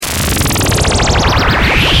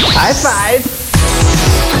High five.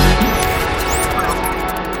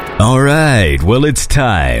 All right, well, it's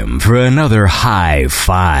time for another high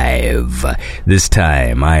five. This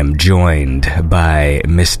time, I'm joined by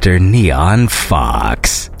Mr. Neon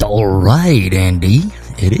Fox. All right, Andy,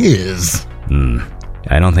 it is.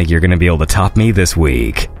 I don't think you're going to be able to top me this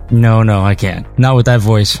week. No, I can't. Not with that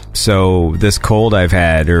voice. So, this cold I've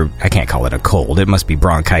had, or I can't call it a cold, it must be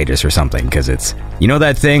bronchitis or something, because it's, you know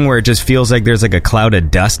that thing where it just feels like there's like a cloud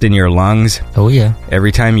of dust in your lungs? Oh, yeah.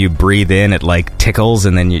 Every time you breathe in, it like tickles,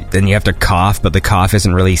 and then you have to cough, but the cough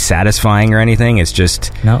isn't really satisfying or anything. It's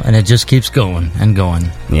just... No, and it just keeps going and going.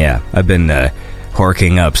 Yeah, I've been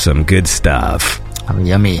horking up some good stuff. Oh,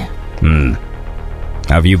 yummy. How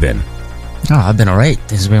have you been? Oh, I've been all right.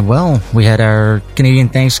 It's been well. We had our Canadian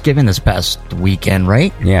Thanksgiving this past weekend,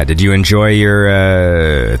 right? Yeah, did you enjoy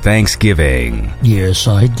your Thanksgiving? Yes,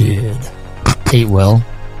 I did. Ate well.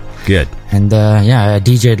 Good. And I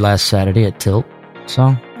DJ'd last Saturday at Tilt.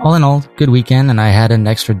 So, all in all, good weekend, and I had an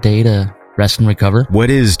extra day to rest and recover. What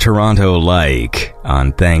is Toronto like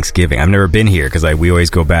on Thanksgiving? I've never been here because we always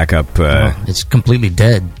go back up. It's completely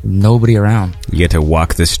dead. Nobody around. You get to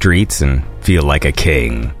walk the streets and feel like a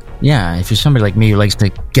king. Yeah, if you're somebody like me who likes to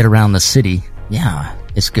get around the city, yeah,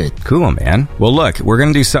 it's good. Cool, man. Well, look, we're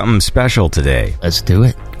going to do something special today. Let's do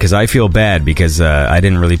it. Because I feel bad because I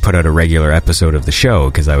didn't really put out a regular episode of the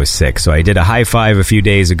show because I was sick. So I did a high five a few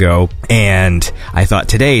days ago, and I thought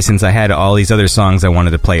today, since I had all these other songs I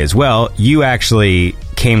wanted to play as well, you actually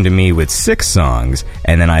came to me with 6 songs,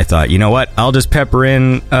 and then I thought, you know what, I'll just pepper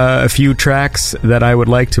in a few tracks that I would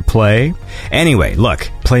like to play. Anyway, look,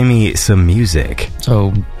 play me some music.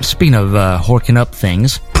 So, speaking of horking up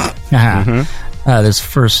things, this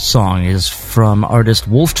first song is from artist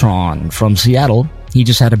Wolftron from Seattle. He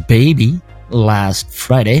just had a baby last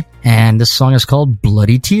Friday, and this song is called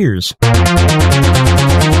Bloody Tears.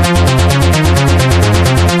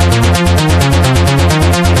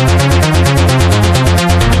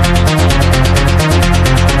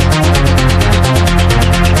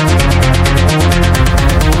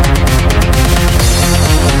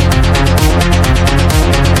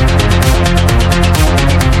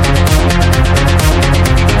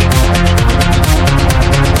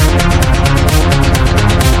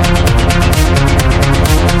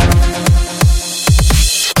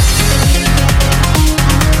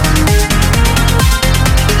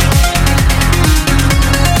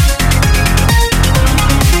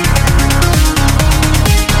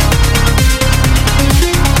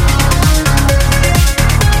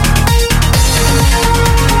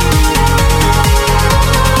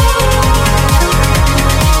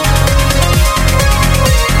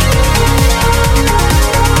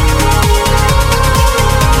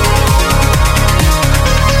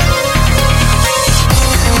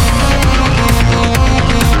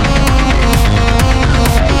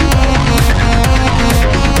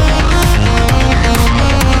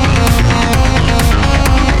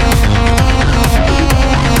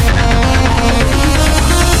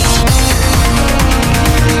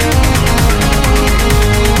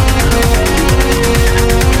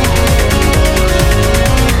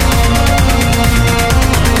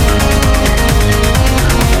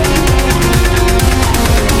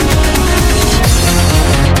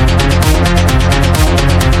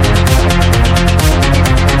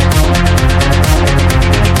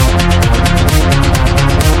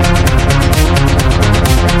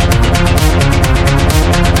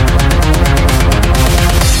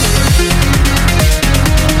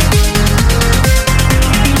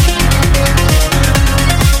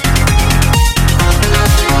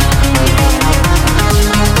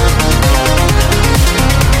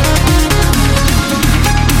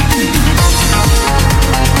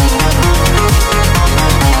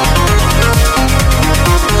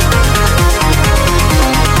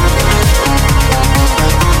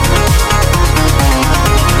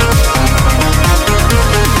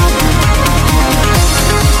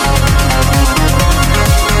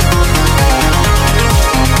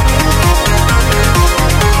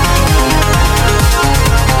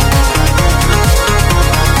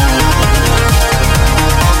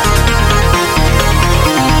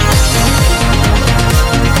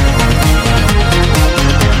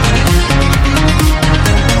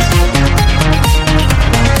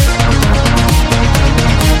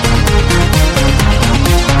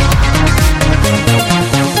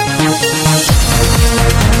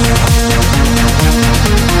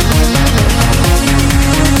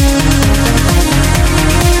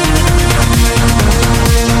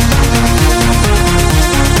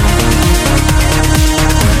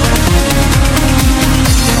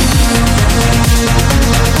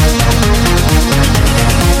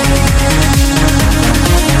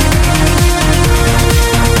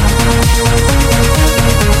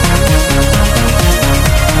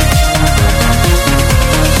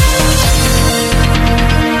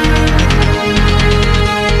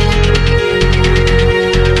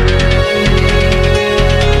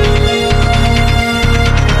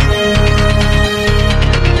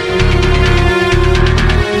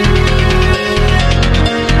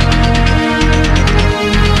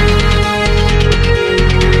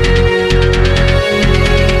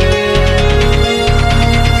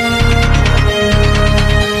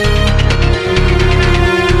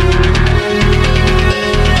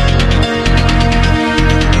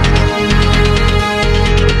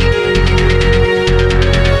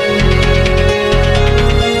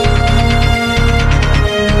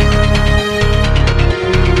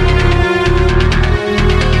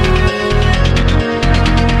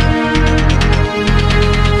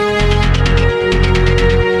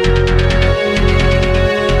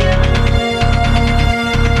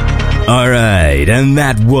 right, and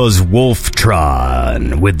that was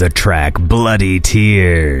Wolftron with the track Bloody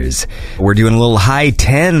Tears. We're doing a little high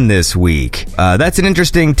 10 this week. That's an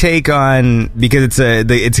interesting take on, because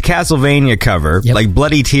it's a Castlevania cover. Yep. Like,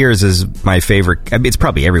 Bloody Tears is my favorite. I mean, it's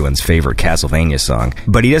probably everyone's favorite Castlevania song,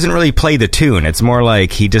 but he doesn't really play the tune. It's more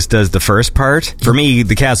like he just does the first part. For me,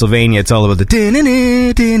 the Castlevania, it's all about the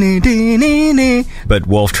but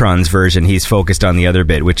Wolftron's version, he's focused on the other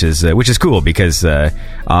bit, which is cool, because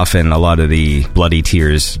often a lot of the Bloody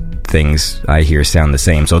Tears things I hear sound the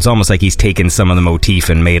same. So it's almost like he's taken some of the motif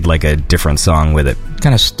and made like a different song with it.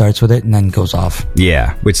 Kind of starts with it and then goes off.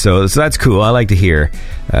 Yeah, so that's cool. I like to hear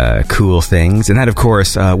cool things. And that, of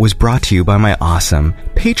course, was brought to you by my awesome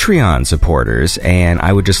Patreon supporters. And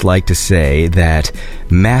I would just like to say that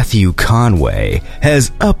Matthew Conway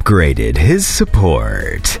has upgraded his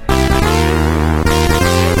support.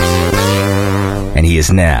 And he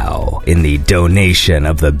is now in the Donation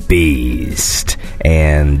of the Beast.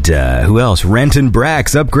 And who else? Renton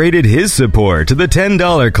Brax upgraded his support to the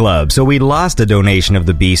 $10 club. So we lost a Donation of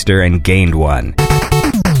the Beaster and gained one.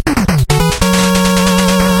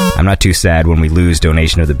 I'm not too sad when we lose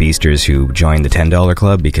Donation of the Beasters who join the $10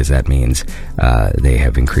 club, because that means they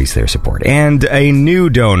have increased their support. And a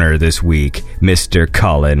new donor this week, Mr.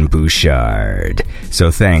 Colin Bouchard.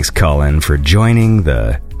 So thanks, Colin, for joining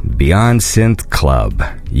the Beyond Synth Club.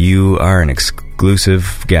 You are an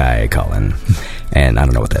exclusive guy, Colin. And I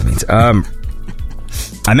don't know what that means.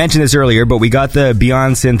 I mentioned this earlier, but we got the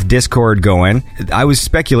Beyond Synth Discord going. I was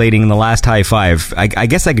speculating in the last high five. I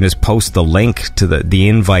guess I can just post the link to the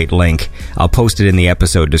invite link. I'll post it in the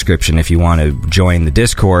episode description if you want to join the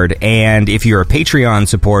Discord. And if you're a Patreon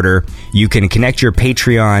supporter, you can connect your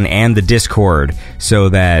Patreon and the Discord so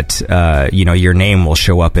that your name will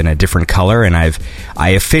show up in a different color. And I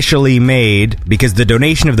officially made, because the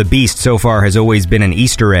Donation of the Beast so far has always been an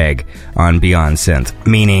Easter egg on Beyond Synth,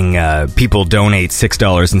 meaning people donate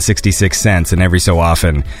 $6.66, and every so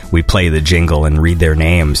often we play the jingle and read their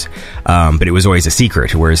names, but it was always a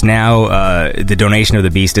secret, whereas now the Donation of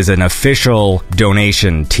the Beast is an official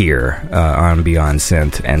donation tier on Beyond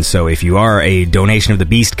Synth. And so if you are a Donation of the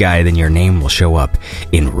Beast guy, then your name will show up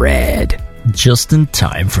in red. Just in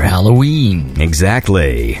time for Halloween.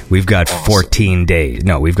 Exactly. We've got 14 days.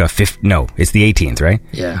 No, we've got 15. No, it's the 18th, right?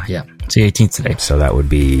 Yeah. It's the 18th today. So that would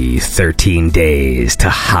be 13 days to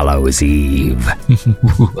Hallows Eve.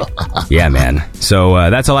 Yeah, man. So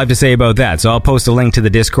that's all I have to say about that. So I'll post a link to the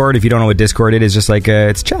Discord. If you don't know what Discord it is, just like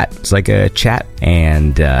it's chat. It's like a chat,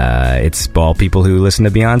 and it's all people who listen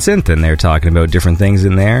to Beyond Synth, and they're talking about different things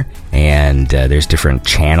in there. And there's different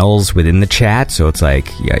channels within the chat. So it's like,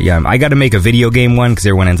 yeah, I got to make a video game one, because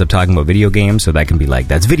everyone ends up talking about video games. So that can be like,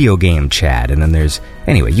 that's video game chat. And then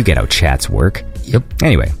anyway, you get how chats work. Yep.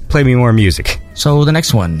 Anyway, play me more music. So the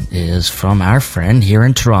next one is from our friend here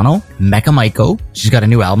in Toronto, Mecha Maiko. She's got a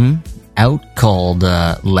new album out called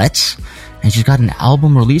Let's, and she's got an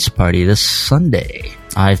album release party this Sunday.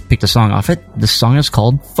 I've picked a song off it. This song is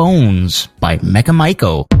called Phones by Mecha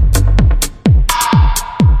Maiko.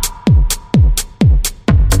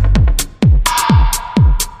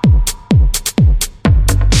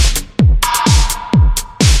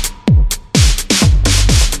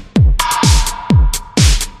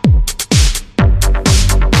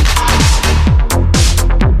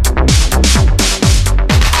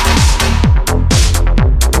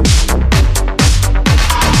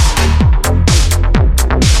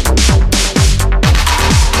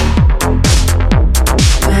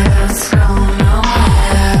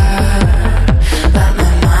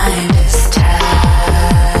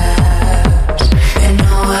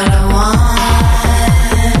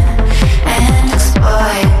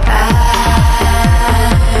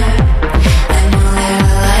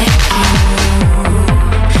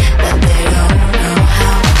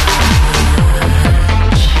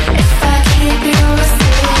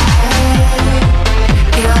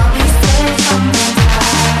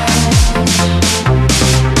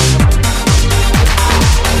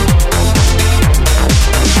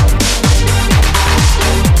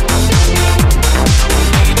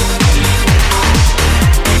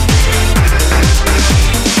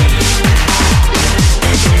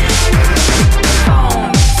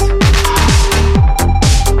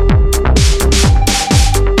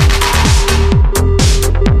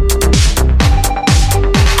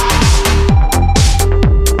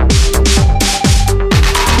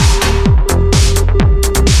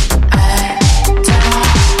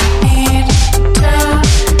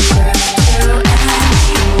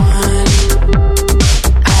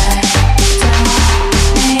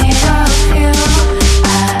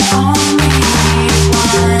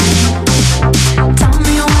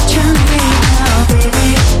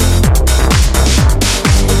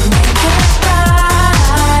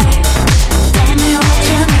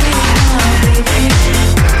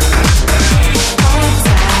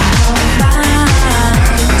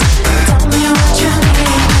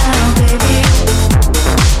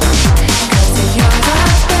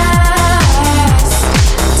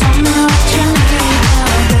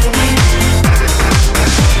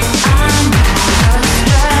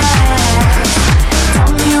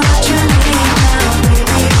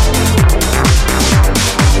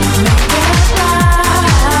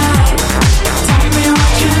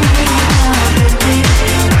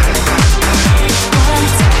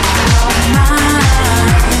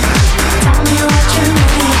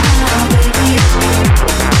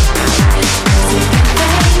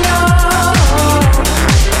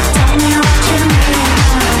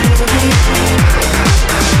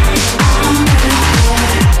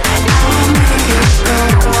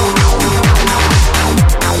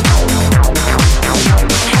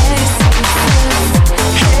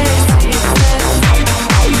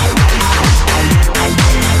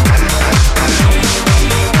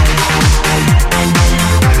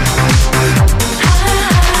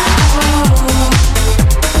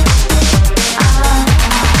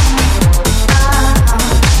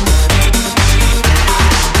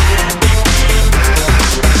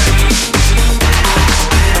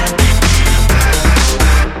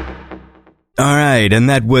 right, and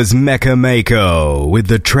that was Mecha Mako with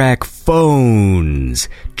the track Phones.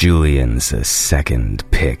 Julian's second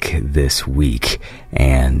pick this week.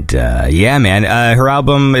 And yeah, man, her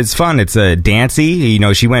album is fun. It's dancey. You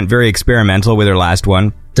know, she went very experimental with her last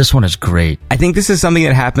one. This one is great. I think this is something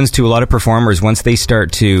that happens to a lot of performers once they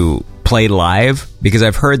start to play live, because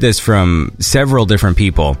I've heard this from several different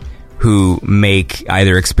people who make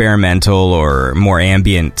either experimental or more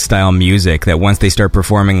ambient style music, that once they start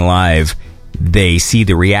performing live, they see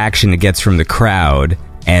the reaction it gets from the crowd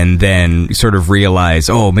and then sort of realize,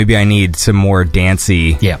 oh, maybe I need some more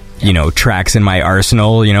dancey, you know, tracks in my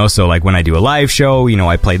arsenal, you know. So like when I do a live show, you know,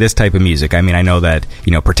 I play this type of music. I mean, I know that,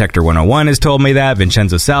 you know, Protector 101 has told me that,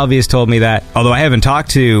 Vincenzo Salvi has told me that, although I haven't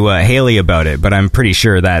talked to Haley about it, but I'm pretty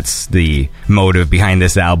sure that's the motive behind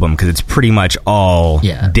this album, because it's pretty much all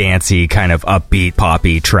dancey, kind of upbeat,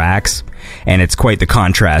 poppy tracks, and it's quite the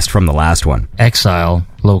contrast from the last one. Exile,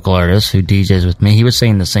 local artist who DJs with me, he was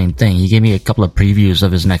saying the same thing. He gave me a couple of previews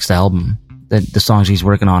of his next album, the songs he's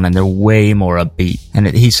working on, and they're way more upbeat. And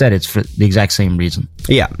he said it's for the exact same reason.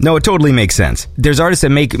 Yeah, no, it totally makes sense. There's artists that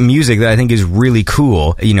make music that I think is really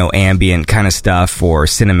cool, you know, ambient kind of stuff or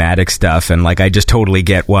cinematic stuff, and like I just totally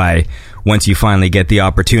get why once you finally get the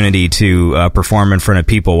opportunity to perform in front of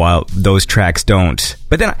people, while those tracks don't.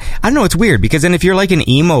 But then, I don't know, it's weird, because then if you're like an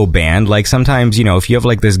emo band, like sometimes, you know, if you have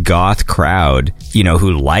like this goth crowd, you know,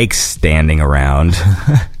 who likes standing around...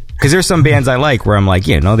 Because there's some bands I like where I'm like,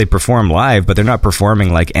 you know, they perform live, but they're not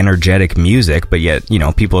performing like energetic music, but yet, you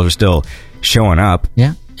know, people are still showing up.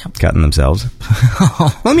 Yeah. Cutting themselves.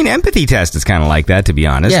 Well, I mean, Empathy Test is kind of like that, to be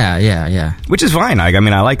honest. Yeah. Which is fine. I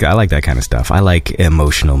mean, I like that kind of stuff. I like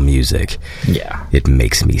emotional music. Yeah. It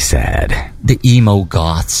makes me sad. The emo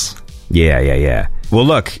goths. Yeah. Well,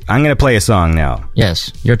 look, I'm going to play a song now.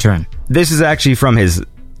 Yes, your turn. This is actually from his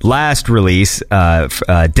last release,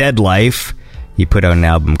 Dead Life. He put out an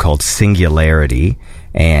album called Singularity,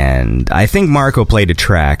 and I think Marco played a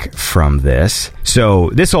track from this. So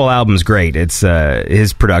this whole album's great. It's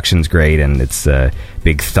his production's great, and it's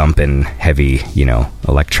big thumping, heavy, you know,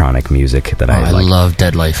 electronic music that I like. I love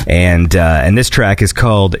Dead Life. And this track is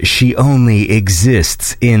called She Only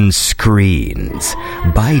Exists in Screens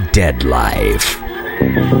by Dead Life.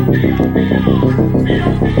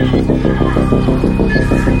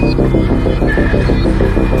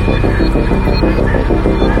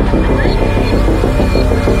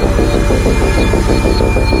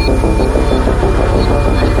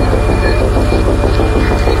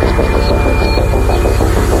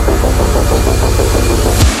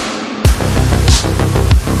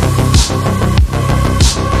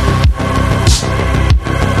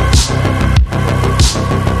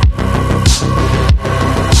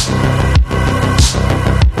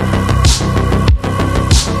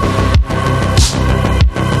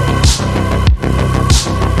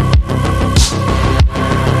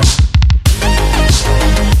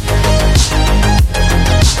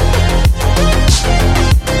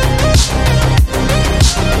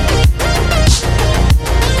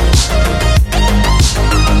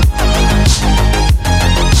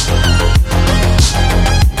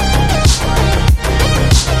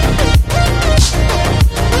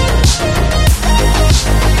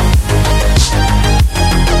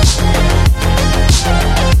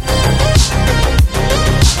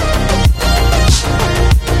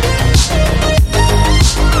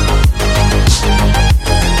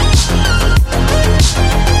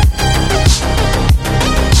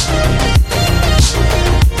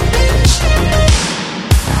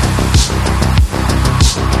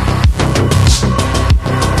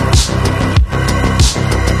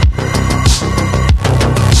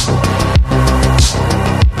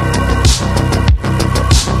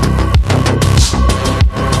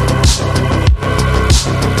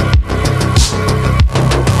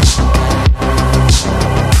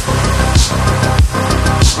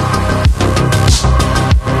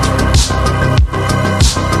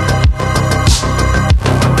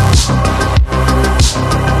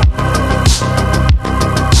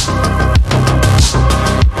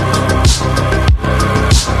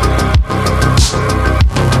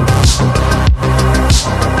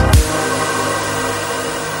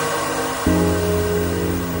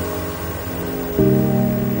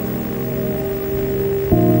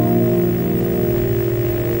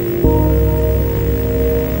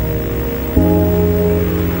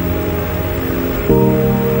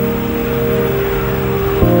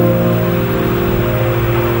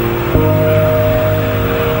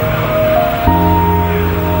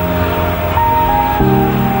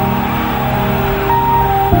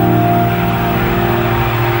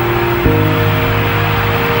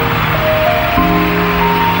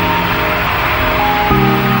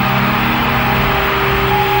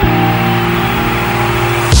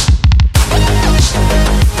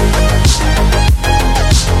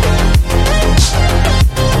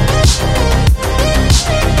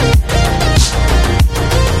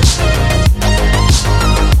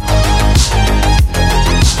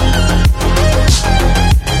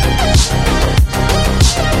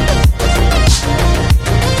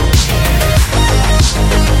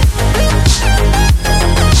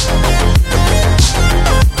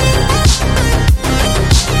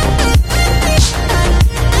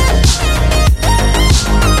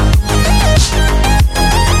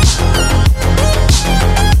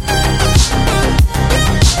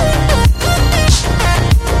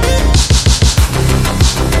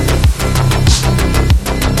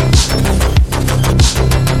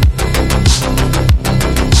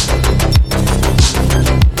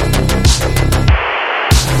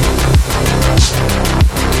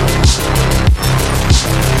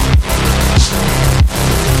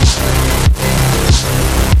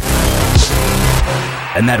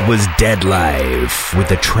 And that was Dead Life with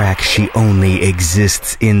the track She Only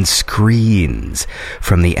Exists in Screens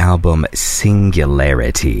from the album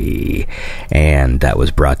Singularity. And that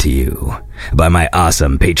was brought to you by my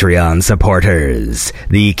awesome Patreon supporters,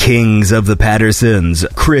 the Kings of the Pattersons,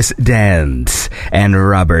 Chris Dance and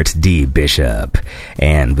Robert D. Bishop,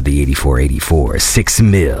 and with the 8484, 6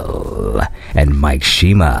 mil, and Mike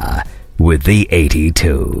Shima with the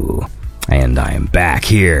 82. And I'm back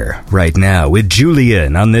here right now with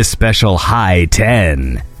Julian on this special High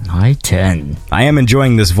 10. High 10. I am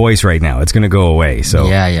enjoying this voice right now. It's going to go away. So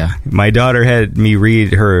Yeah. My daughter had me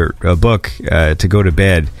read her a book to go to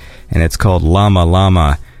bed, and it's called Llama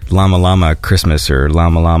Llama Christmas or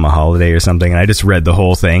Llama Llama Holiday or something. And I just read the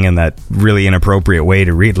whole thing in that really inappropriate way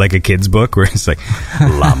to read, like a kid's book, where it's like,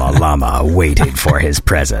 Llama Llama waited for his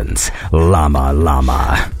presents. Llama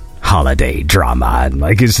Llama holiday drama. And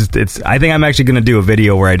like, it's I think I'm actually going to do a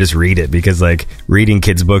video where I just read it, because like reading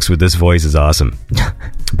kids books with this voice is awesome.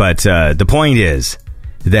 But the point is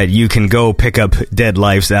that you can go pick up Dead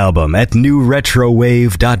Life's album at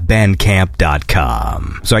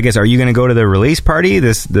newretrowave.bandcamp.com. So I guess, are you going to go to the release party,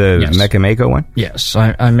 the Yes. Mecha Mako one? Yes,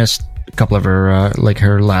 I missed a couple of her,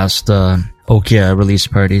 her last Okia release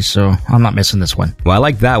party, so I'm not missing this one. Well, I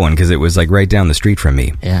liked that one because it was like right down the street from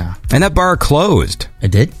me. Yeah. And that bar closed.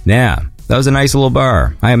 It did? Yeah. That was a nice little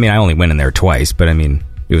bar. I mean, I only went in there twice, but I mean,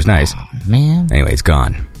 it was nice. Oh, man. Anyway, it's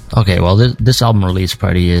gone. Okay, well, this album release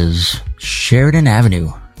party is Sheridan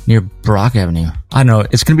Avenue, near Brock Avenue. I don't know,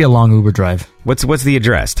 it's going to be a long Uber drive. What's the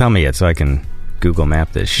address? Tell me it so I can Google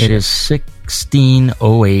map this shit. It is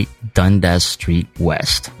 1608 Dundas Street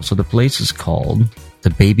West. So the place is called the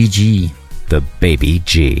Baby G. The Baby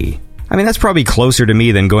G. I mean, that's probably closer to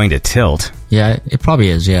me than going to Tilt. Yeah, it probably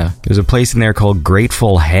is, yeah. There's a place in there called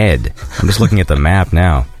Grateful Head. I'm just looking at the map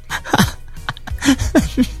now.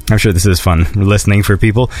 I'm sure this is fun listening for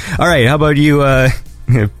people. All right, how about you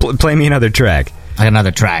play me another track? I got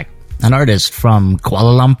another track. An artist from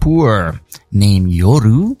Kuala Lumpur named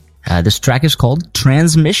Yoru. This track is called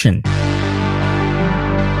Transmission.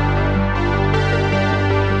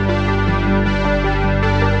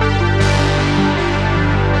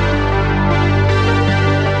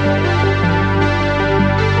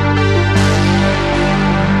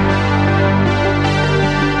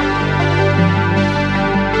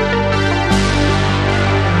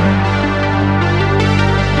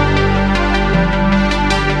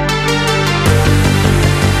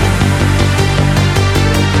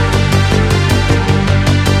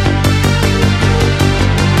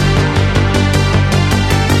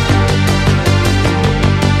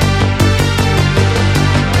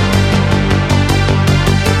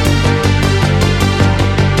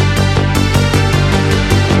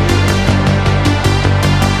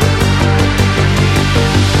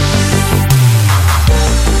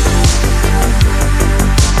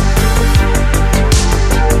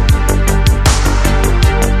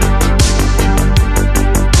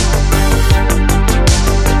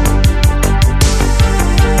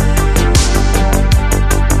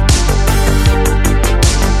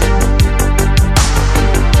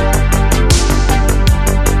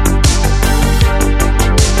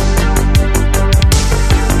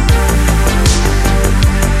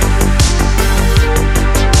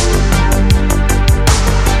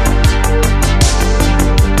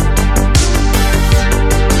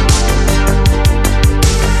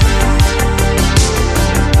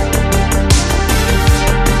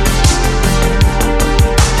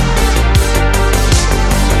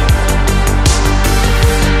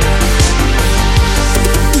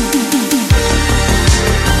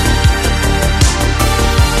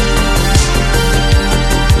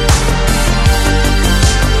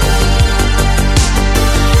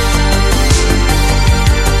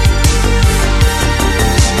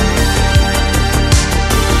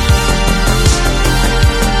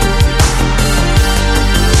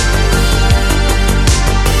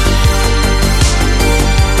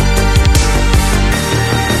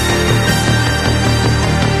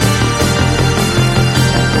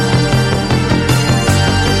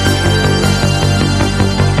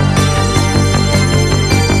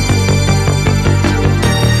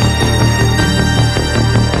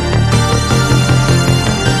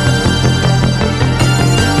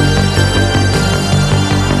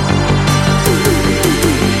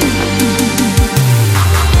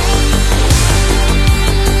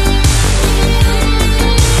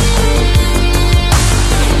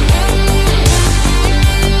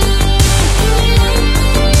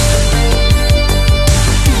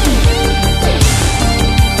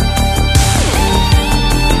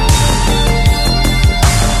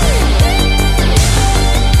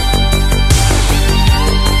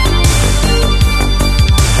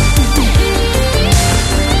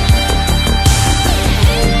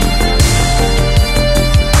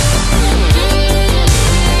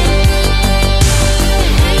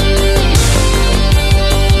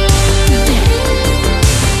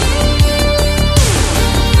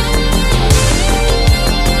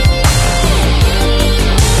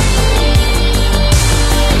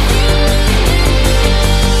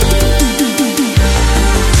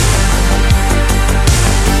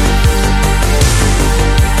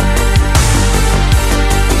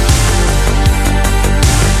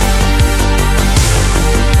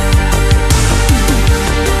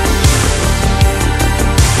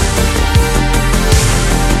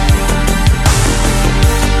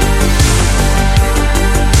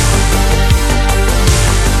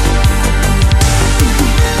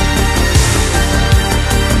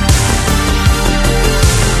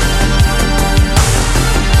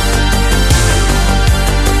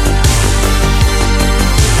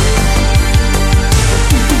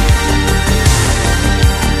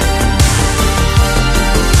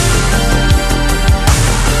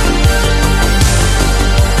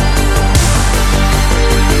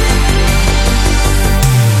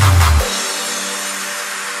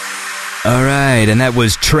 right, and that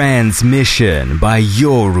was Transmission by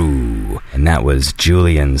Yoru. And that was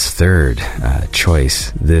Julian's third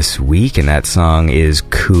choice this week, and that song is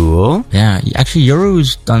cool. Yeah, actually,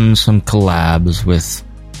 Yoru's done some collabs with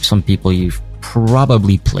some people you've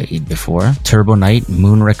probably played before. Turbo Knight,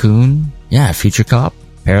 Moon Raccoon, yeah, Future Cop,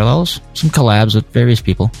 Parallels, some collabs with various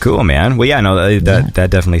people. Cool, man. Well, yeah, no, that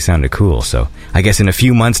definitely sounded cool. So I guess in a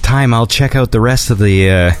few months' time, I'll check out the rest of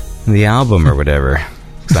the album or whatever.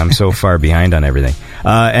 I'm so far behind on everything.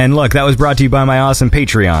 And look, that was brought to you by my awesome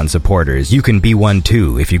Patreon supporters. You can be one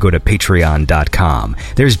too if you go to patreon.com.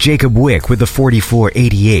 There's Jacob Wick with the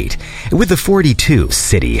 4488, with the 42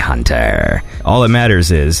 City Hunter. All that matters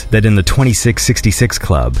is that in the 2666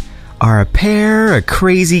 Club are a pair of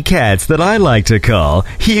crazy cats that I like to call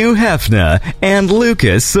Hugh Hefner and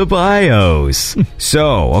Lucas Ceballos.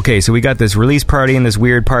 So we got this release party in this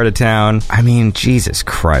weird part of town. I mean, Jesus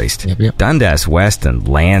Christ. Yep. Dundas West and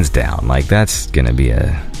Lansdowne. Like, that's going to be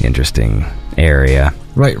a interesting area.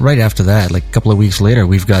 Right after that, like a couple of weeks later,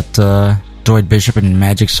 we've got Droid Bishop and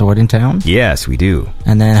Magic Sword in town. Yes, we do.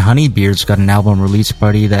 And then Honeybeard's got an album release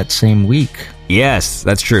party that same week. Yes,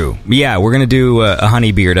 that's true. Yeah, we're going to do a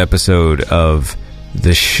Honeybeard episode of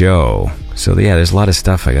the show. So, yeah, there's a lot of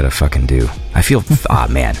stuff I got to fucking do. I feel,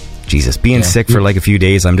 man, Jesus, being sick for like a few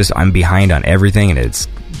days, I'm behind on everything, and this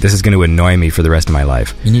is going to annoy me for the rest of my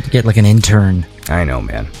life. You need to get like an intern. I know,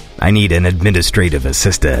 man. I need an administrative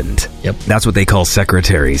assistant. Yep. That's what they call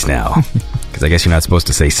secretaries now. Because I guess you're not supposed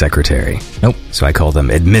to say secretary. Nope. So I call them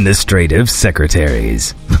administrative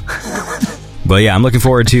secretaries. But yeah, I'm looking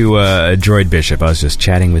forward to Droid Bishop. I was just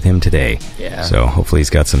chatting with him today. Yeah. So hopefully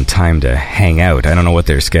he's got some time to hang out. I don't know what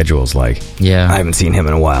their schedule's like. Yeah. I haven't seen him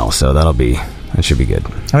in a while, so that should be good.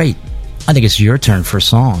 All right. I think it's your turn for a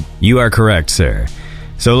song. You are correct, sir.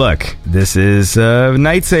 So look, this is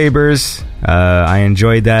Night Sabers. I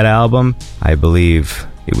enjoyed that album. I believe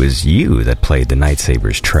it was you that played the Night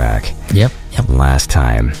Sabers track. Yep. Last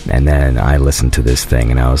time. And then I listened to this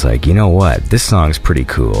thing and I was like, you know what? This song's pretty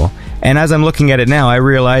cool. And as I'm looking at it now, I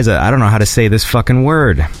realize that I don't know how to say this fucking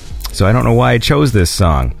word. So I don't know why I chose this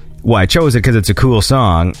song. Well, I chose it because it's a cool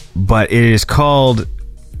song, but it is called...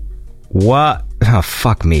 What? Oh,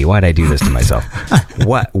 fuck me. Why'd I do this to myself?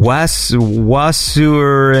 What? Wasurenade?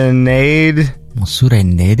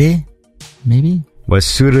 Wasurenade? Maybe?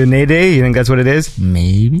 Wasurenade? You think that's what it is?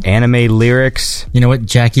 Maybe. Anime lyrics? You know what?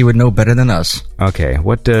 Jackie would know better than us. Okay,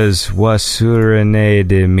 what does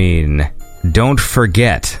Wasurenade mean? Don't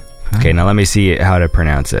forget. Okay, now let me see how to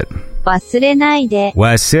pronounce it. 忘れないで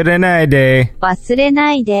Wasurenade. 忘れ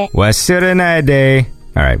ないで Wasurenade.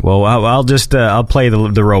 All right, well, I'll play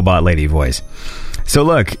the robot lady voice. So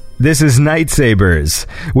look, this is Night Sabers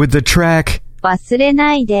with the track 忘れ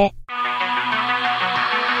ないで 「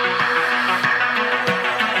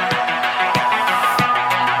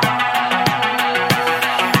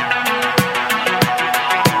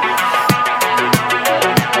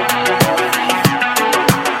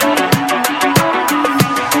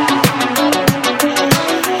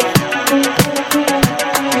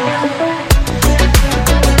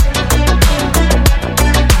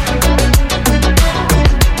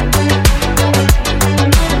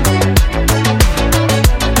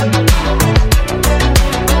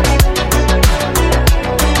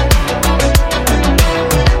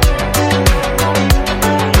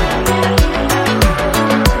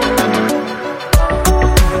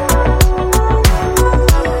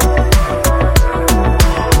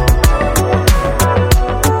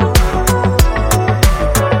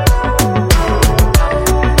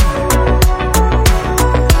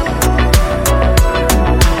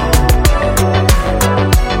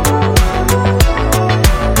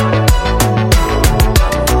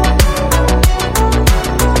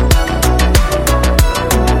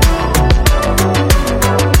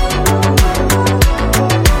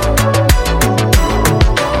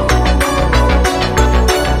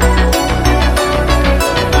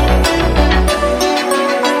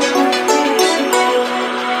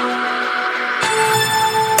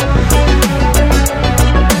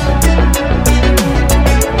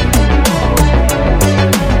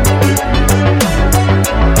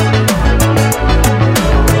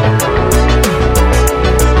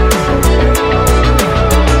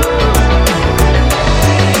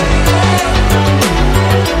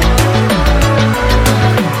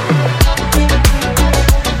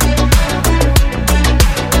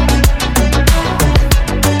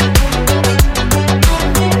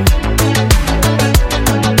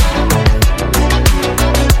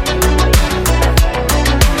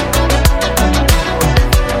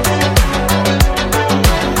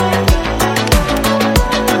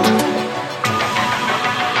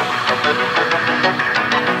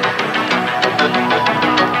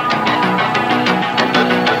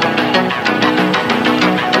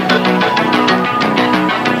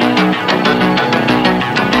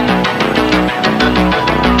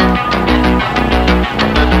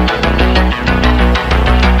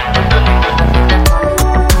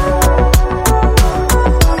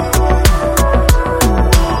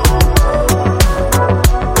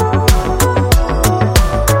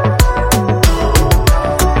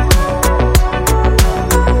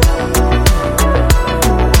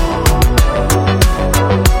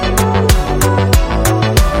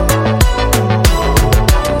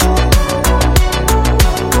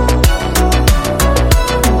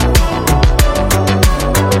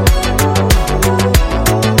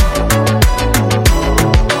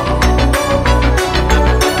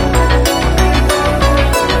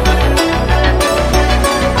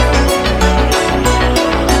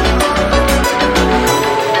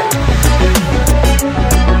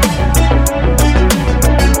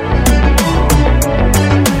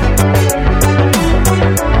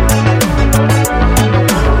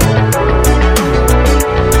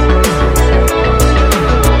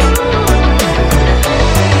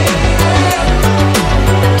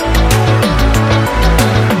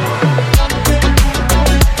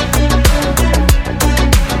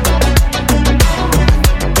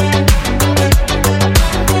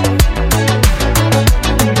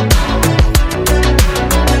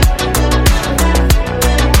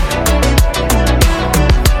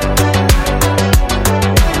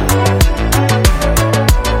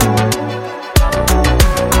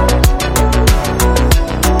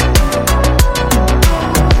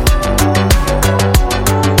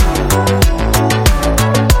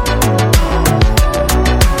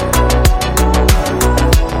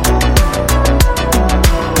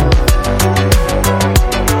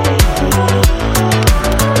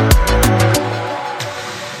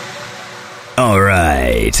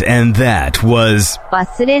and that was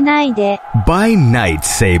忘れないで by Night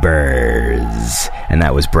Sabers. And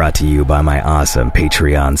that was brought to you by my awesome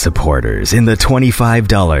Patreon supporters in the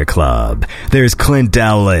 $25 club. There's Clint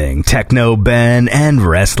Dowling, Techno Ben, and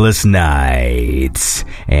Restless Nights.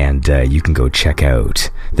 And you can go check out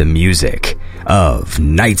the music of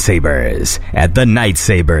Night Sabers at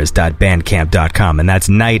thenightsabers.bandcamp.com. And that's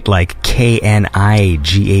night like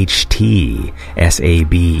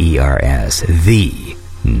KNIGHTSABERS. The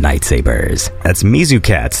Night Sabers. That's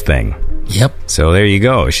Mizukat's thing. Yep. So there you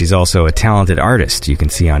go. She's also a talented artist you can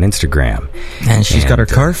see on Instagram. And she's got her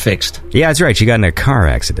car fixed. Yeah, that's right. She got in a car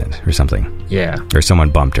accident or something. Yeah. Or someone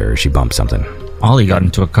bumped her or she bumped something. Ollie got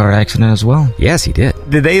into a car accident as well. Yes, he did.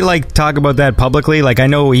 Did they, talk about that publicly? I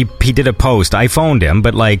know he did a post. I phoned him,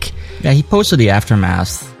 but Yeah, he posted the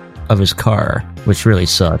aftermath of his car, which really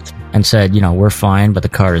sucked, and said, we're fine, but the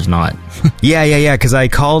car is not. Yeah, because I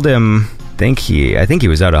called him... I think he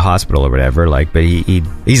was out of hospital or whatever. But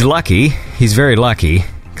he's lucky. He's very lucky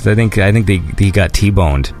because I think he got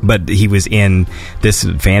T-boned. But he was in this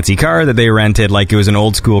fancy car that they rented, it was an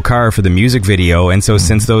old school car for the music video. And so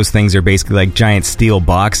since those things are basically like giant steel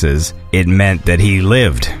boxes, it meant that he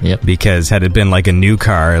lived. Yep. Because had it been like a new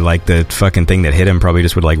car, the fucking thing that hit him probably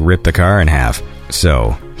just would rip the car in half.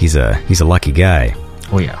 So he's a lucky guy.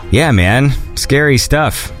 Oh yeah. Yeah, man. Scary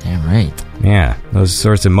stuff. Damn right. Yeah, those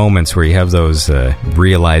sorts of moments where you have those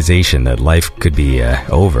realization that life could be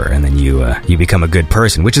over, and then you become a good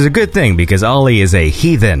person, which is a good thing because Ollie is a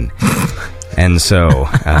heathen, and so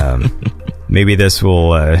maybe this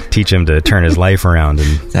will teach him to turn his life around.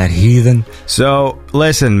 And that heathen. So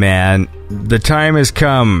listen, man, the time has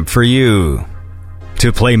come for you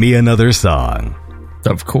to play me another song.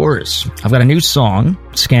 Of course, I've got a new song.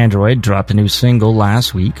 Scandroid dropped a new single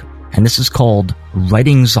last week. And this is called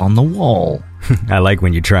Writings on the Wall. I like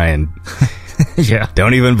when you try and... Yeah.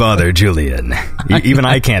 Don't even bother, Julian. Even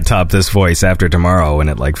I can't top this voice after tomorrow when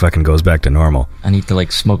it fucking goes back to normal. I need to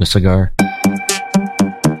smoke a cigar.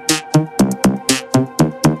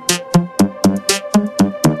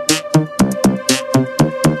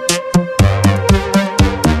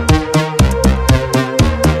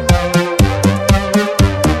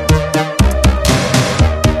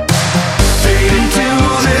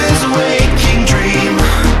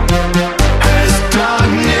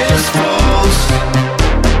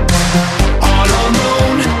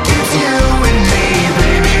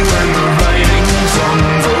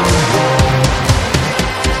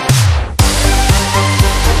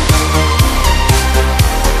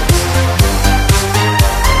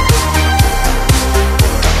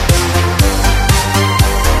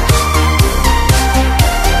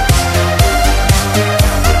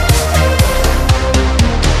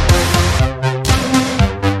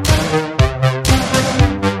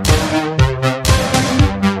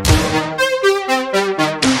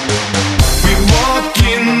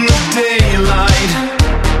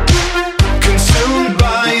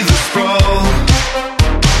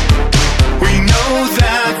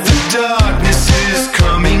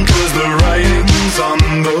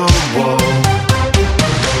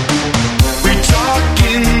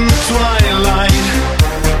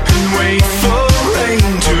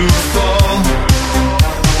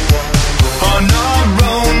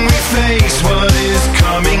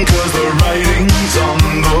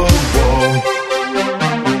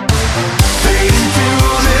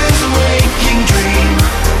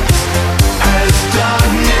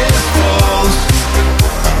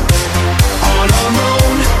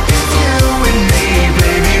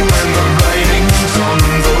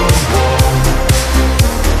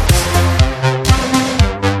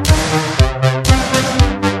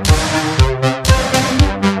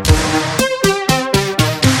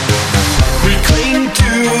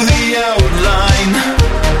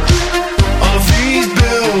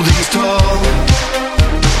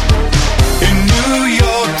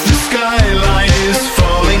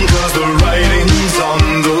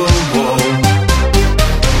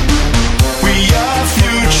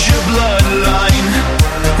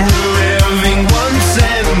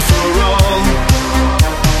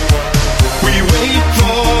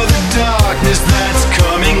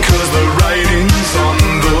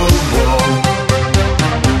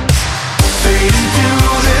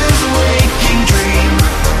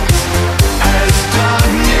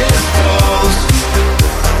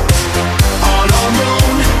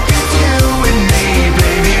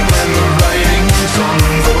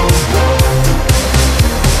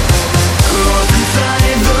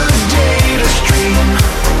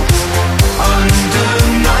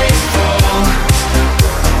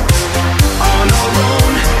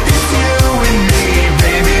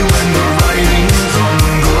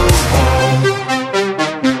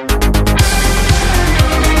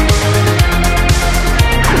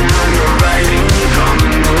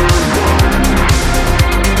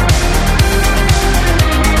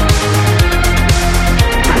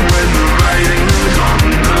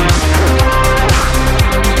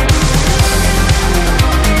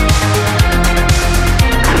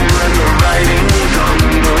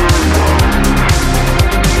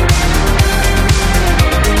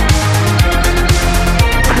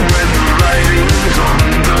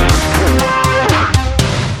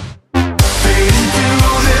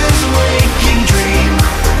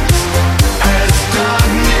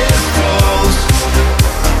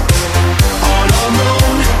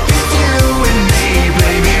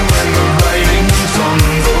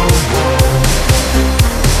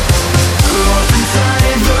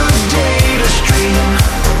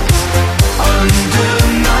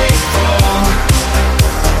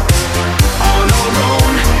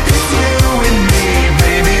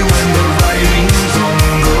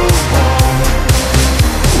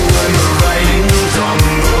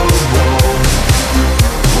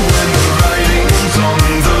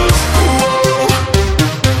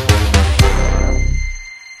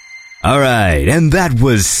 Alright, and that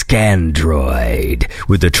was Scandroid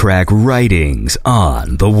with the track Writings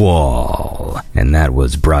on the Wall. And that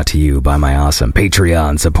was brought to you by my awesome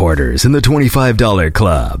Patreon supporters in the $25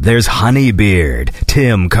 club. There's Honeybeard,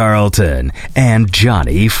 Tim Carlton, and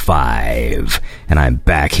Johnny 5. And I'm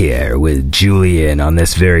back here with Julian on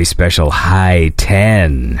this very special High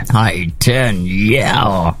 10. High 10,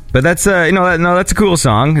 yeah. But that's, that's a cool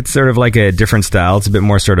song. It's sort of like a different style. It's a bit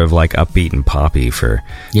more sort of like upbeat and poppy for...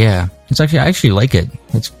 Yeah. I actually like it.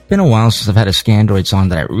 It's been a while since I've had a Scandroid song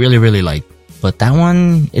that I really, really like. But that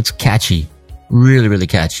one, it's catchy. Really, really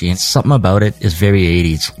catchy. And something about it is very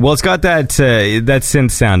 80s. Well, it's got that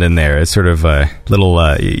synth sound in there. It's sort of a little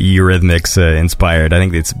Eurythmics inspired. I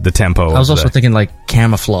think it's the tempo. I was also thinking like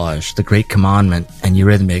Camouflage, The Great Commandment, and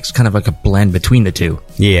Eurythmics, kind of like a blend between the two.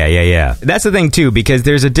 Yeah. That's the thing, too, because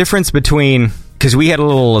there's a difference between... Because we had a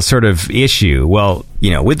little sort of issue. Well,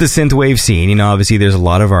 with the synthwave scene, obviously there's a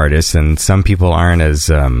lot of artists, and some people aren't as...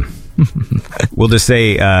 we'll just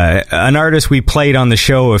say an artist we played on the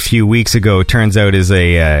show a few weeks ago turns out is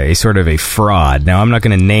a sort of a fraud. Now, I'm not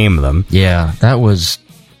going to name them. Yeah, that was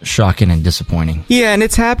shocking and disappointing. Yeah, and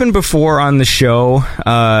it's happened before on the show,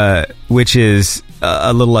 which is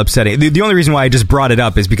a little upsetting. The only reason why I just brought it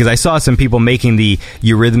up is because I saw some people making the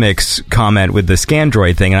Eurythmics comment with the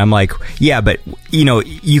Scandroid thing, and I'm like, yeah, but,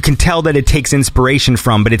 you can tell that it takes inspiration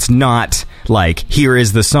from, but it's not like, here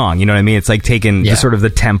is the song, you know what I mean? It's like taking the sort of the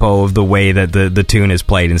tempo of the way that the tune is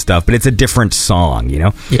played and stuff, but it's a different song,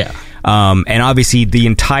 Yeah. And obviously the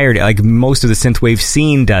entire, like most of the synthwave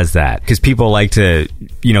scene does that because people like to,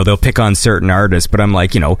 they'll pick on certain artists, but I'm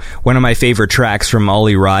like, one of my favorite tracks from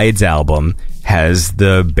Ollie Ride's album has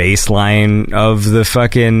the bass line of the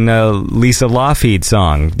fucking Lisa Lougheed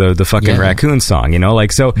song, the fucking Raccoon song,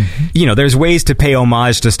 so, there's ways to pay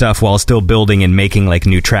homage to stuff while still building and making like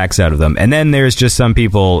new tracks out of them. And then there's just some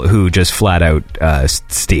people who just flat out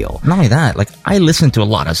steal. Not only that, like I listen to a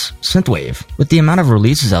lot of synthwave. With the amount of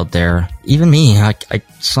releases out there, even me, I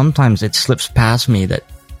sometimes it slips past me that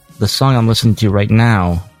the song I'm listening to right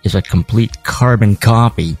now is a complete carbon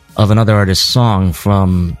copy of another artist's song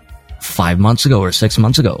from 5 months ago or 6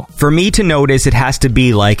 months ago. For me to notice, it has to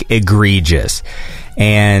be like egregious.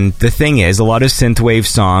 And the thing is, a lot of synthwave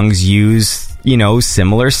songs use,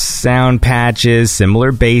 similar sound patches,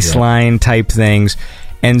 similar bass line type things.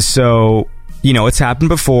 And so, it's happened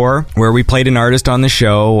before where we played an artist on the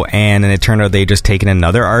show and then it turned out they just taken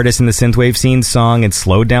another artist in the synthwave scene song and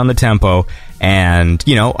slowed down the tempo. And,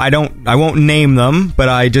 I won't name them, but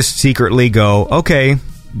I just secretly go, okay,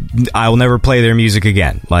 I'll never play their music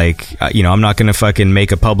again. Like, I'm not going to fucking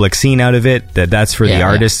make a public scene out of it. That's for the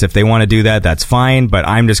artists. If they want to do that, that's fine. But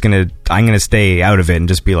I'm going to stay out of it and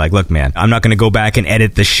just be like, look, man, I'm not going to go back and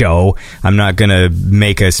edit the show. I'm not going to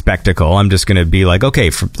make a spectacle. I'm just going to be like,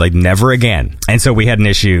 okay, never again. And so we had an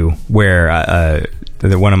issue where,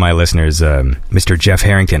 one of my listeners, Mr. Jeff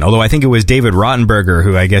Harrington, although I think it was David Rottenberger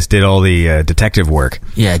who I guess did all the detective work.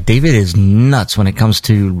 Yeah, David is nuts when it comes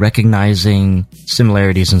to recognizing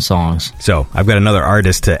similarities in songs. So I've got another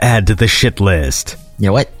artist to add to the shit list. You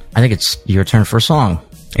know what? I think it's your turn for a song.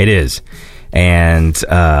 It is. And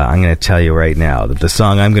I'm going to tell you right now that the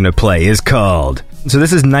song I'm going to play is called... So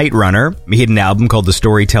this is Night Runner. He had an album called The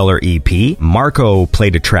Storyteller EP. Marco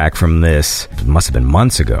played a track from this, it must have been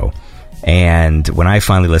months ago. And when I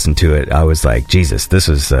finally listened to it, I was like, Jesus,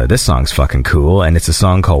 this song's fucking cool. And it's a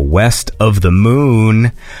song called West of the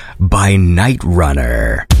Moon by Night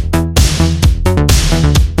Runner.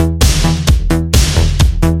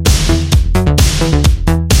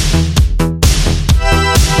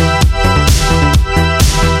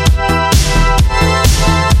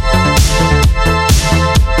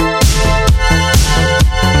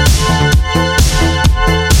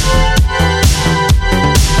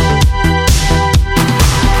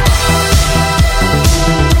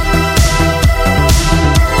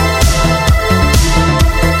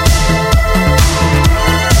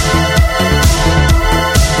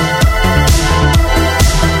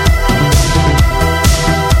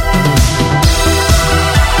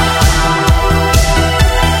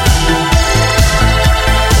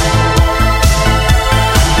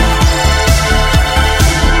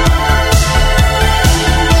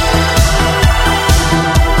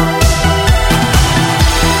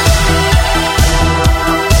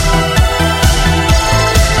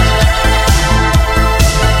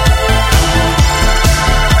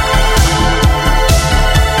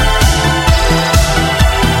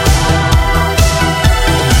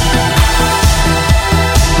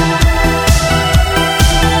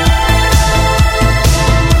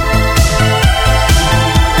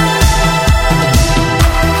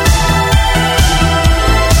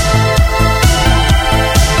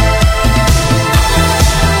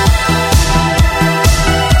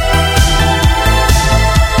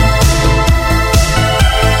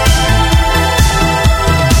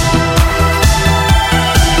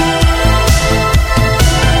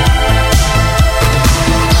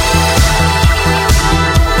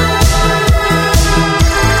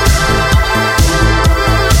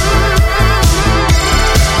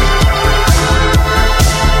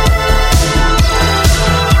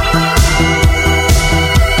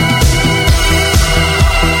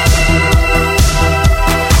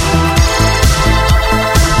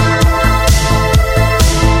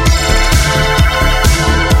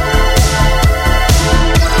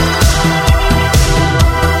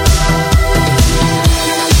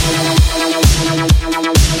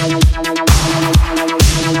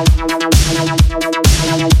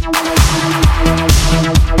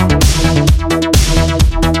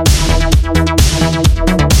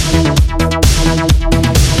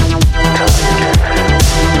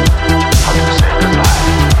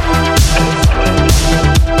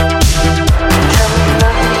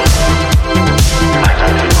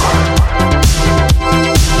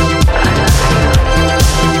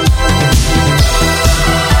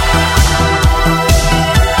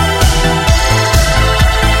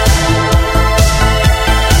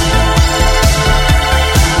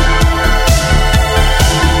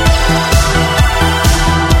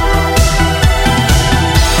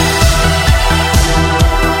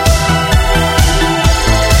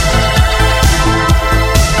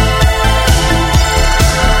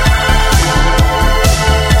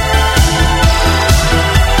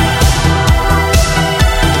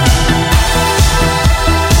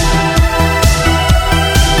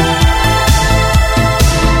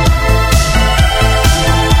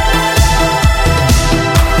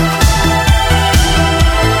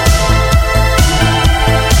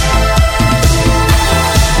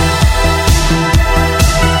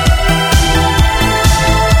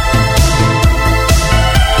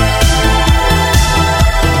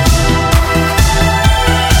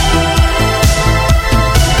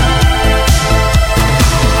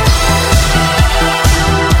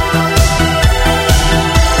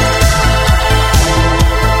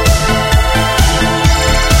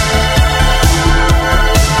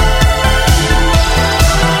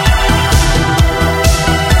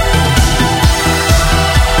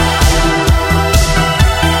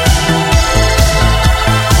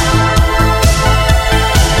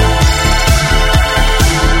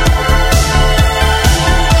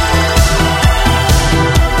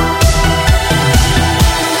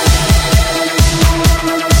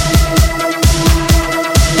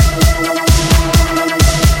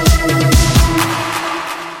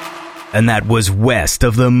 And that was West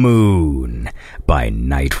of the Moon by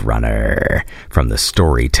Night Runner from the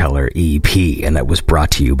Storyteller EP. And that was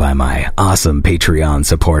brought to you by my awesome Patreon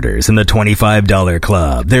supporters in the $25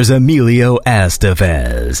 club. There's Emilio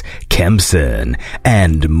Estevez, Kempson,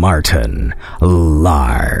 and Martin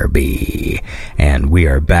Larby. And we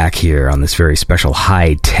are back here on this very special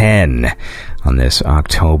High 10 on this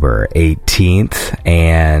October 18th.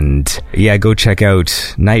 And yeah, go check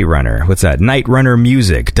out Night Runner. What's that?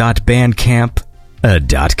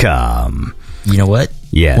 nightrunnermusic.bandcamp.com. You know what?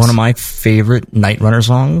 Yes. One of my favorite Night Runner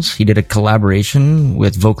songs, he did a collaboration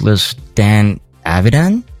with vocalist Dan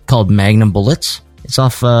Avidan called Magnum Bullets. It's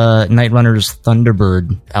off Night Runner's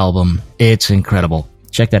Thunderbird album. It's incredible.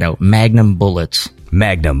 Check that out. Magnum Bullets.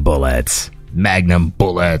 Magnum Bullets. Magnum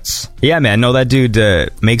Bullets. Yeah, man. No, that dude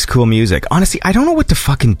makes cool music. Honestly, I don't know what to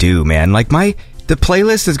fucking do, man. Like, the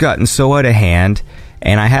playlist has gotten so out of hand,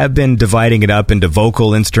 and I have been dividing it up into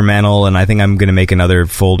vocal, instrumental, and I think I'm going to make another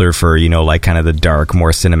folder for, like kind of the dark,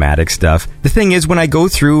 more cinematic stuff. The thing is, when I go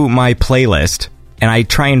through my playlist, and I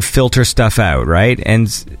try and filter stuff out, right? And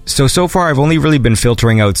so far, I've only really been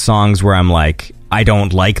filtering out songs where I'm like, I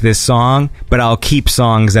don't like this song, but I'll keep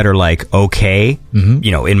songs that are like, okay,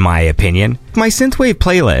 in my opinion. My synthwave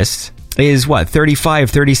playlist is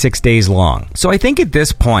 36 days long. So I think at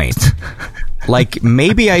this point, like,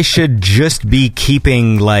 maybe I should just be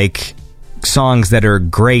keeping like songs that are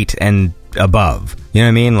great and above. You know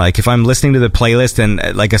what I mean? Like, if I'm listening to the playlist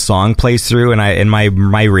and like a song plays through and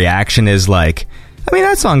my reaction is like, I mean,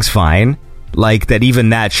 that song's fine. Like, that even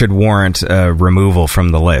that should warrant removal from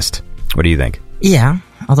the list. What do you think? Yeah,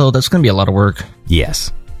 although that's going to be a lot of work.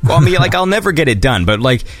 Yes. Well, I mean, like, I'll never get it done, but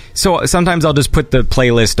like, so sometimes I'll just put the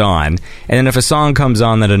playlist on, and then if a song comes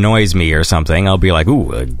on that annoys me or something, I'll be like,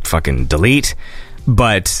 ooh, fucking delete.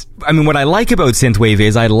 But, I mean, what I like about synthwave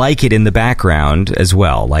is I like it in the background as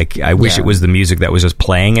well. Like, I wish it was the music that was just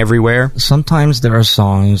playing everywhere. Sometimes there are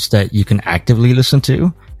songs that you can actively listen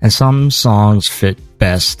to, and some songs fit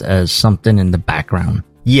best as something in the background.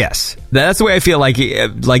 Yes. That's the way I feel like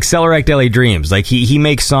Celeract LA Dreams. Like, he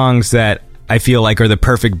makes songs that I feel like are the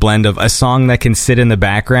perfect blend of a song that can sit in the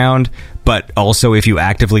background, but also if you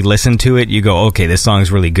actively listen to it, you go, okay, this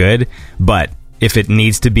song's really good, but if it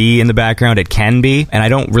needs to be in the background, it can be. And I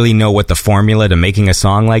don't really know what the formula to making a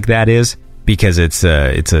song like that is, because it's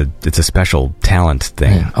a special talent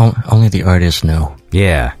thing. Yeah, only the artists know.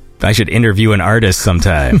 Yeah. I should interview an artist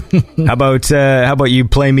sometime. How about you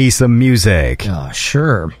play me some music? Oh,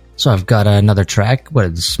 sure. So I've got another track.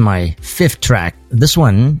 It's my 5th track. This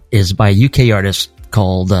one is by a UK artist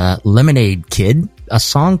called Lemonade Kid. A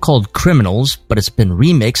song called Criminals, but it's been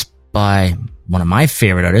remixed by one of my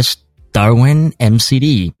favorite artists, Darwin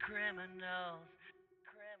MCD.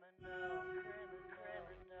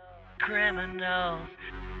 Criminals.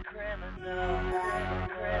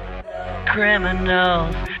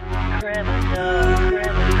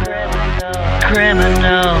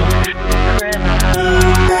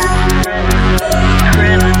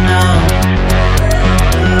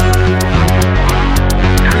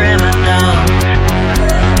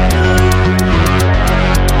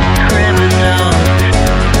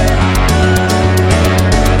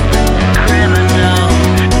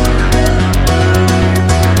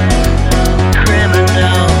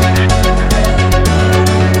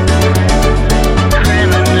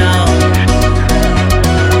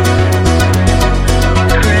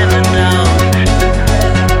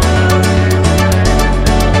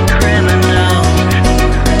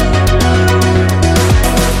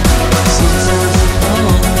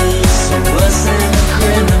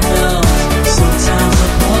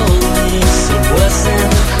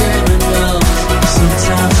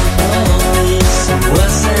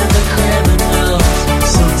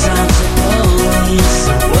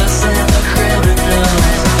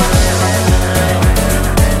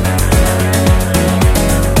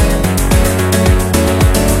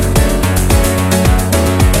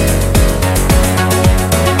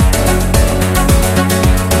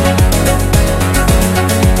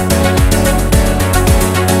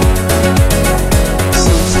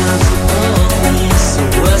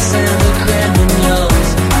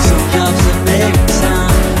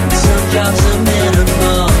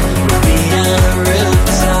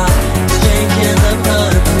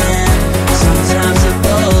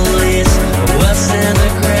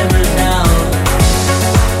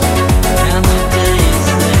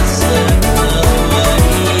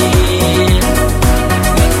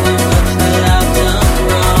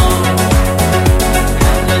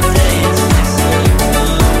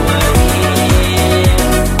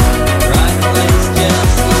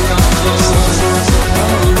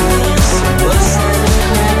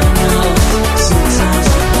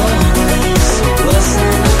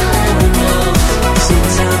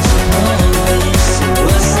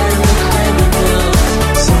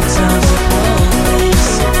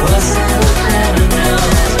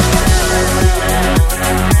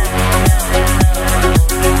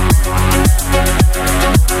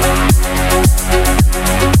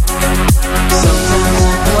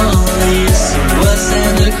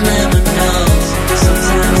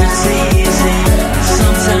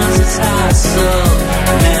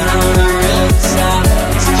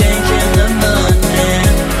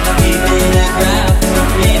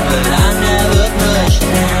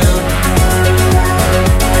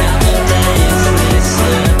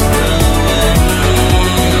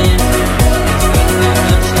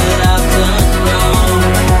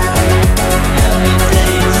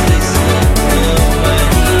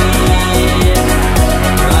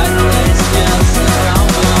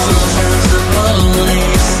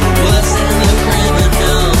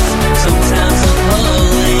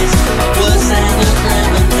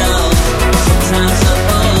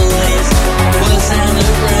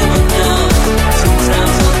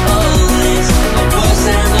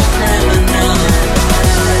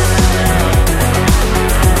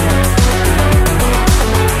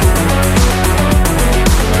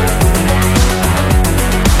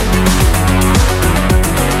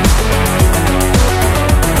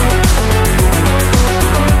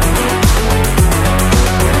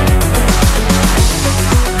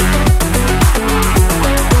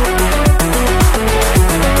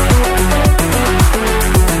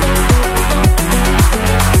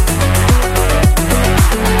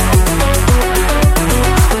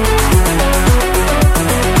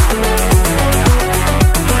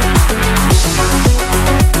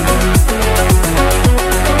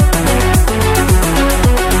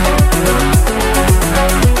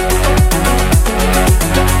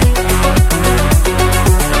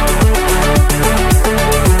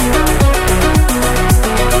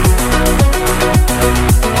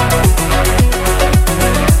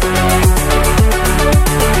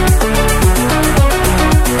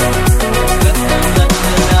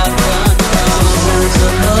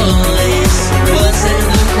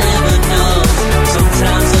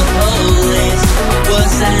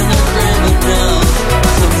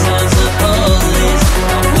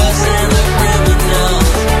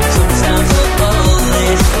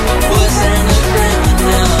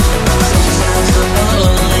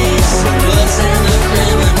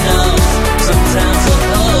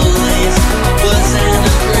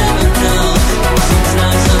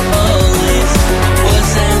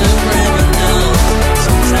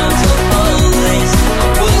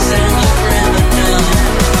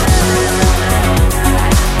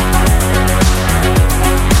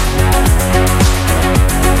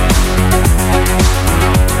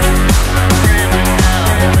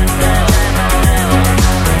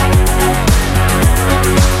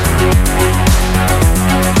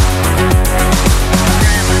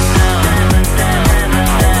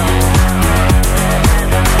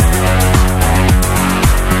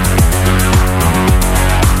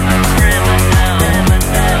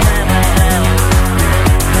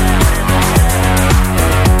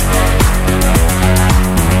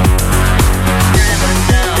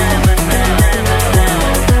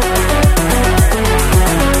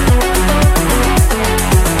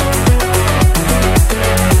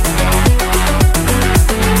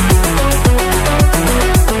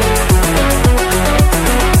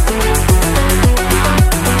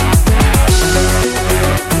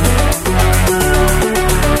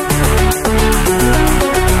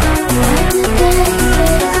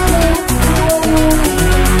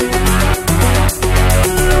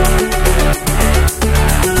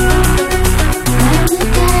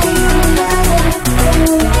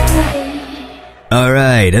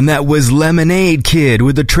 And that was Lemonade Kid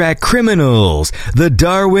with the track Criminals, the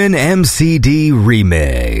Darwin MCD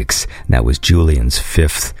remix. That was Julian's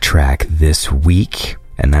 5th track this week.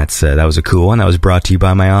 And that was a cool one. That was brought to you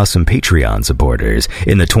by my awesome Patreon supporters.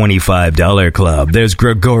 In the $25 club, there's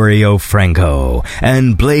Gregorio Franco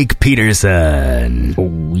and Blake Peterson.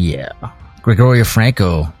 Oh, yeah. Gregorio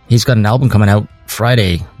Franco. He's got an album coming out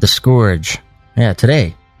Friday, The Scourge. Yeah,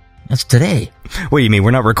 today. That's today. What do you mean?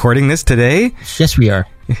 We're not recording this today? Yes, we are.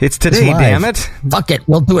 It's today, damn it. Fuck it.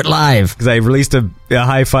 We'll do it live. Because I released a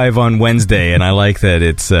high five on Wednesday, and I like that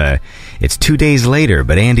it's 2 days later,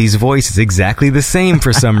 but Andy's voice is exactly the same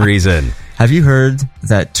for some reason. Have you heard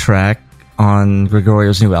that track on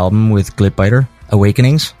Gregorio's new album with Glitbiter,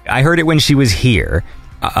 Awakenings? I heard it when she was here.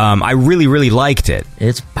 I really, really liked it.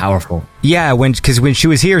 It's powerful. Yeah, because when she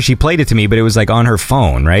was here, she played it to me, but it was like on her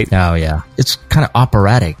phone, right? Oh, yeah. It's kind of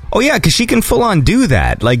operatic. Oh, yeah, because she can full on do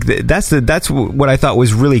that. Like, that's what I thought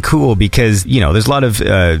was really cool because, there's a lot of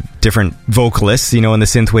different vocalists, in the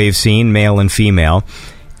synthwave scene, male and female.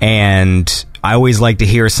 And I always like to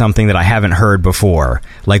hear something that I haven't heard before.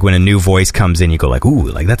 Like when a new voice comes in, you go like, ooh,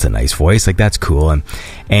 like that's a nice voice. Like that's cool.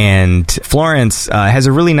 And Florence has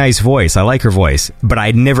a really nice voice. I like her voice, but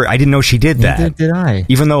I didn't know she did that. Neither did I.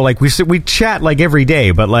 Even though like we chat like every day,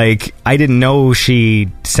 but like I didn't know she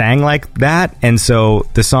sang like that. And so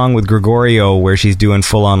the song with Gregorio where she's doing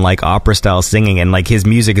full on like opera style singing and like his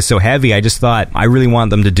music is so heavy, I just thought I really want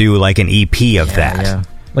them to do like an EP of that. Yeah.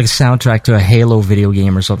 Like a soundtrack to a Halo video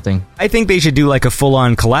game or something. I think they should do like a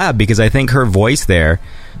full-on collab because I think her voice there,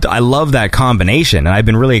 I love that combination. And I've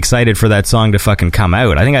been really excited for that song to fucking come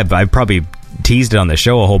out. I think I've probably teased it on the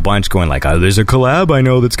show a whole bunch going like, oh, there's a collab I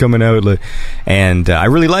know that's coming out. And I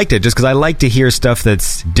really liked it just because I like to hear stuff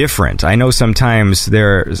that's different. I know sometimes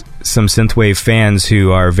there are some synthwave fans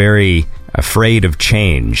who are very afraid of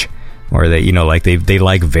change. Or they, like they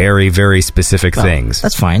like very, very specific things.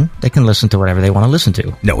 That's fine. They can listen to whatever they want to listen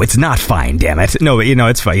to. No, it's not fine, damn it. No, but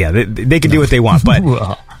it's fine. Yeah, they can do what they want.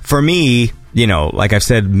 But for me, like I've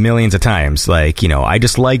said millions of times, like, I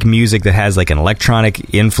just like music that has like an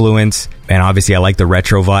electronic influence. And obviously I like the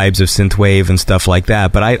retro vibes of synthwave and stuff like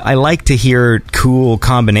that. But I like to hear cool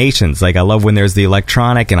combinations. Like I love when there's the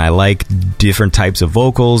electronic and I like different types of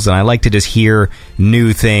vocals and I like to just hear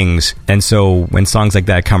new things. And so when songs like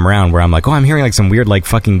that come around where I'm like, oh, I'm hearing like some weird like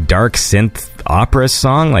fucking dark synth opera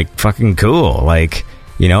song, like fucking cool. Like,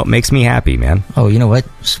 it makes me happy, man. Oh, you know what?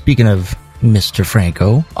 Speaking of Mr.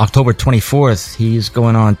 Franco, October 24th, he's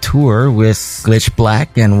going on tour with Glitch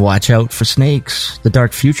Black and Watch Out for Snakes, the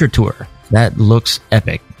Dark Future tour. That looks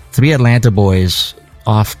epic. 3 Atlanta boys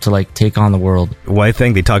off to like take on the world. Well, I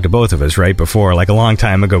think they talked to both of us right before, like a long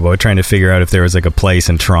time ago, about trying to figure out if there was like a place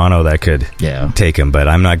in Toronto that could take him, but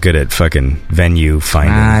I'm not good at fucking venue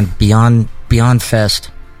finding. Beyond Fest.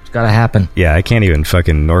 It's gotta happen. Yeah, I can't even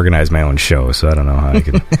fucking organize my own show, so I don't know how I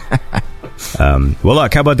can. Well,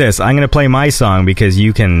 look, how about this? I'm going to play my song because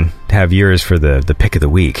you can have yours for the pick of the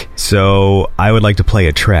week. So I would like to play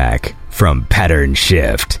a track from Pattern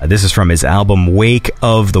Shift. This is from his album Wake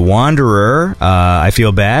of the Wanderer. I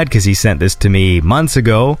feel bad because he sent this to me months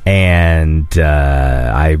ago, and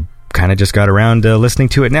I kind of just got around to listening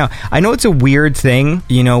to it now. I know it's a weird thing,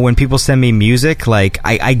 when people send me music, like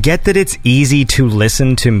I get that it's easy to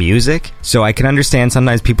listen to music, so I can understand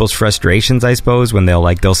sometimes people's frustrations, I suppose, when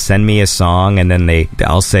they'll send me a song and then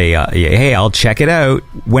I'll say, hey, I'll check it out.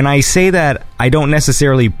 When I say that, I don't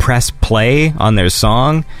necessarily press play on their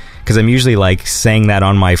song, because I'm usually like saying that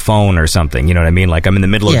on my phone or something, you know what I mean? Like I'm in the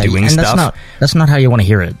middle of doing stuff. That's not how you want to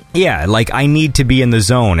hear it. Yeah, like I need to be in the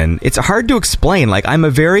zone, and it's hard to explain. Like I'm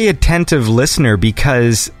a very attentive listener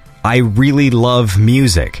because I really love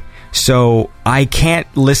music. So I can't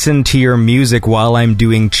listen to your music while I'm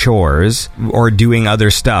doing chores or doing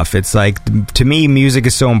other stuff. It's like, to me, music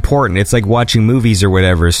is so important. It's like watching movies or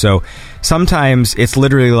whatever. So sometimes it's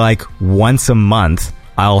literally like once a month,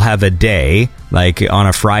 I'll have a day, like on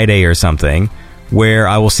a Friday or something, where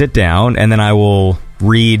I will sit down and then I will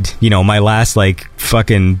read, my last like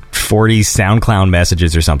fucking 40 SoundCloud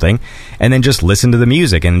messages or something, and then just listen to the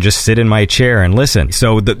music and just sit in my chair and listen.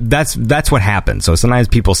 So that's what happens. So sometimes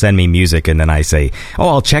people send me music and then I say, oh,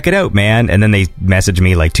 I'll check it out, man. And then they message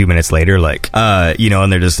me like 2 minutes later, like,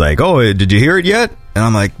 and they're just like, oh, did you hear it yet? And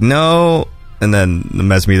I'm like, no. And then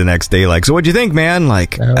mess me the next day, like, so what'd you think, man?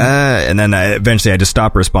 Like, and then eventually I just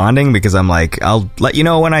stop responding because I'm like, I'll let you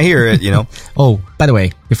know when I hear it, Oh, by the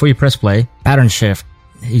way, before you press play, Pattern Shift,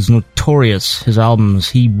 he's notorious. His albums,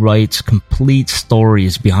 he writes complete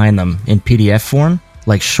stories behind them in PDF form,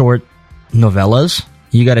 like short novellas.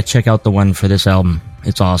 You got to check out the one for this album.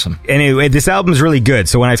 It's awesome. Anyway, this album's really good.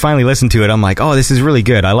 So when I finally listened to it, I'm like, oh, this is really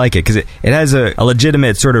good. I like it because it has a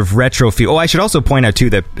legitimate sort of retro feel. Oh, I should also point out too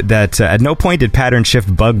that at no point did Pattern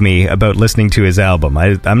Shift bug me about listening to his album.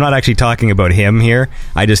 I'm not actually talking about him here.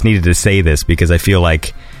 I just needed to say this because I feel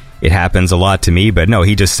like it happens a lot to me. But no,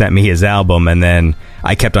 he just sent me his album, and then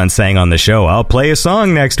I kept on saying on the show, I'll play a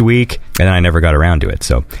song next week, and then I never got around to it.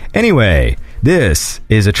 So anyway, this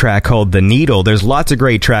is a track called The Needle. There's lots of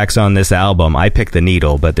great tracks on this album. I picked The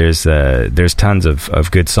Needle, but there's tons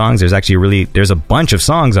of good songs. There's a bunch of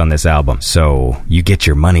songs on this album, so you get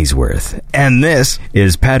your money's worth. And this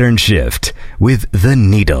is Pattern Shift with The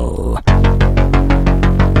Needle.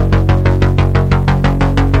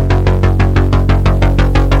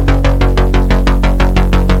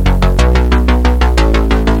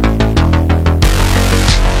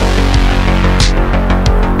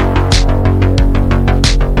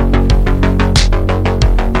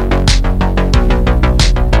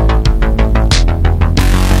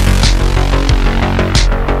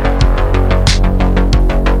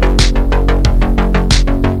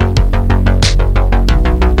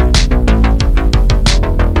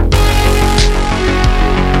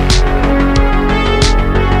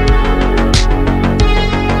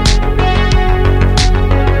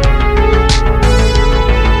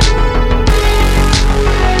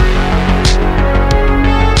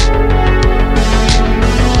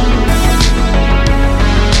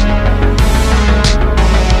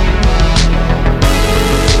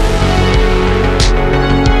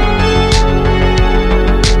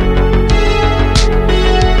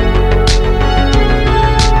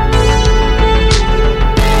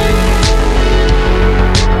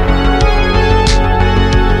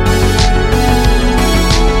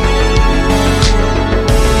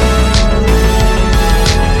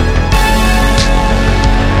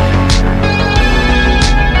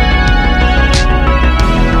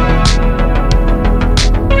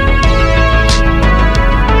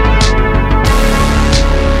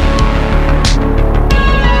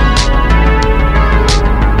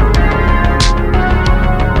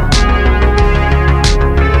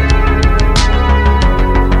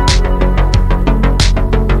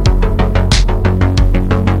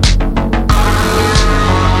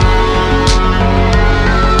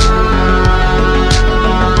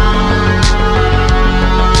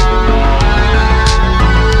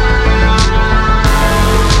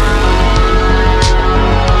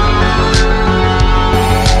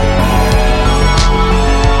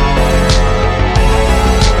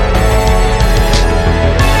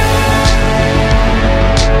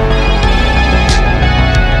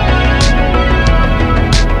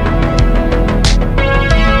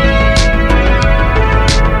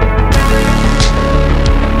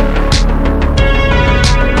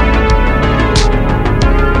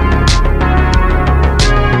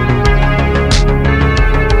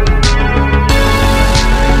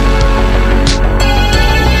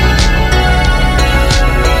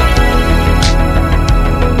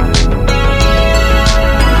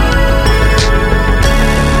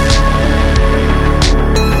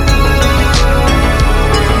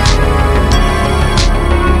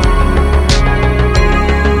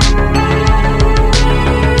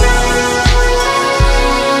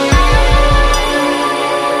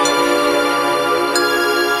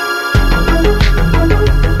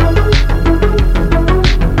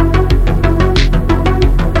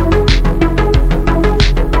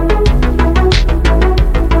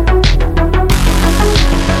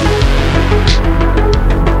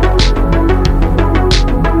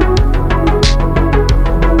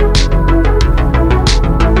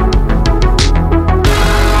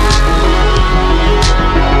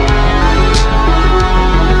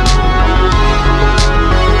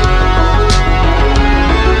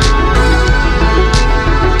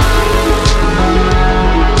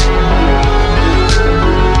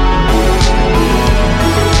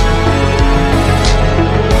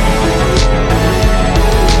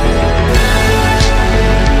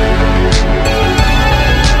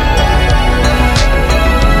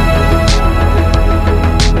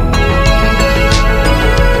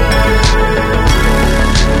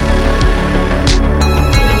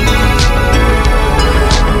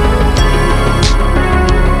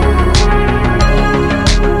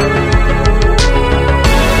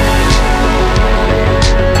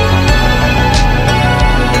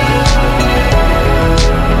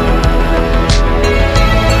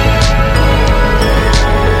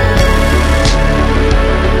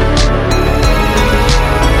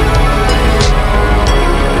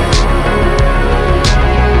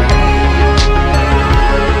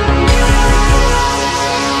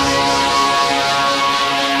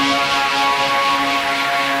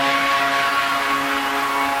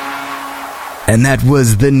 And that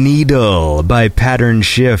was The Needle by Pattern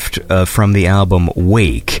Shift from the album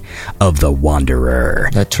Wake of the Wanderer.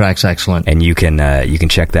 That track's excellent. And you can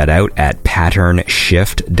check that out at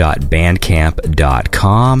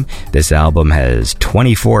patternshift.bandcamp.com. This album has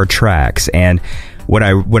 24 tracks, and what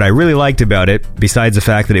I really liked about it, besides the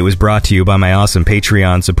fact that it was brought to you by my awesome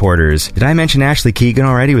Patreon supporters, did I mention Ashley Keegan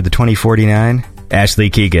already with the 2049? Ashley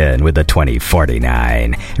Keegan with the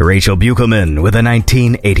 2049, Rachel Buchelman with the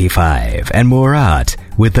 1985, and Murat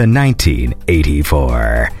with the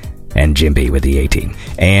 1984, and Jimpy with the 18.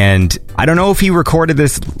 And I don't know if he recorded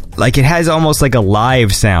this, like it has almost like a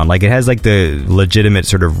live sound, like it has like the legitimate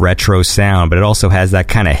sort of retro sound, but it also has that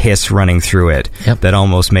kind of hiss running through it that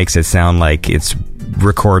almost makes it sound like it's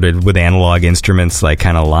recorded with analog instruments, like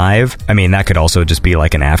kind of live. I mean, that could also just be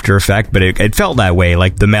like an after effect, but it felt that way,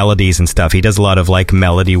 like the melodies and stuff. He does a lot of like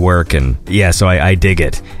melody work, and yeah, so I dig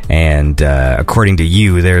it. And according to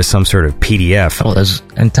you, there's some sort of PDF. Oh, there's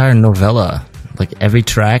an entire novella. Like every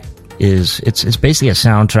track is it's basically a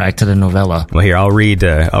soundtrack to the novella. Well, here I'll read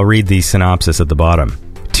the synopsis at the bottom.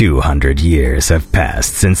 200 years have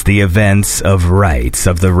passed since the events of Rites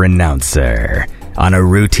of the Renouncer. On a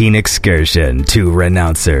routine excursion, two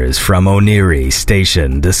renouncers from Oniri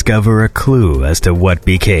Station discover a clue as to what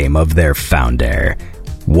became of their founder,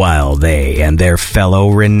 while they and their fellow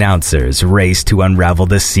renouncers race to unravel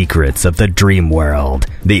the secrets of the dream world.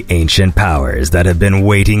 The ancient powers that have been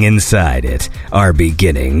waiting inside it are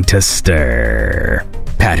beginning to stir.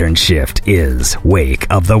 Pattern Shift is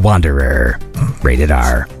Wake of the Wanderer. Rated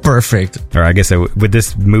R. Perfect. Or I guess, would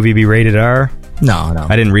this movie be rated R? No.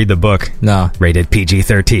 I didn't read the book. No. Rated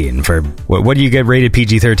PG-13 for... What do you get rated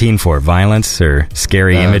PG-13 for? Violence or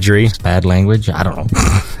scary imagery? Bad language? I don't know.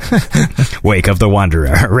 Wake of the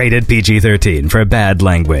Wanderer. Rated PG-13 for bad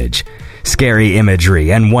language, scary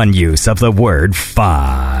imagery, and one use of the word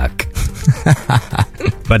fuck.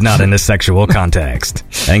 But not in a sexual context.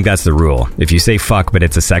 I think that's the rule. If you say fuck but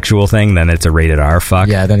it's a sexual thing, then it's a rated R fuck.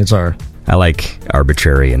 Yeah, then it's R. I like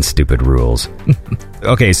arbitrary and stupid rules.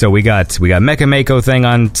 Okay, so we got Mecha Mako thing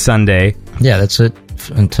on Sunday. Yeah, that's it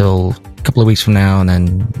until a couple of weeks from now, and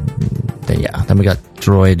then we got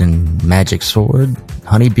Droid and Magic Sword,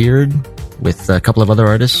 Honeybeard with a couple of other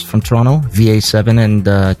artists from Toronto, VA7 and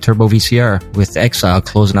Turbo VCR with Exile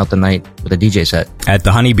closing out the night with a DJ set. At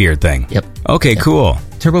the Honeybeard thing? Yep. Okay, cool.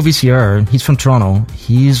 Turbo VCR, he's from Toronto.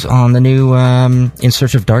 He's on the new In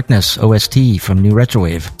Search of Darkness OST from New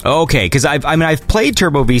Retrowave. Okay, because I've played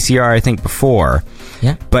Turbo VCR, I think, before.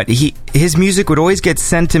 Yeah. But his music would always get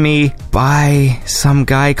sent to me by some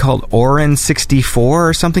guy called Orin64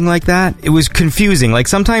 or something like that. It was confusing. Like,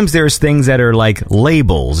 sometimes there's things that are like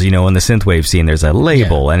labels, in the synthwave scene. There's a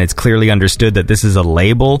label, and it's clearly understood that this is a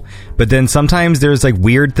label. But then sometimes there's like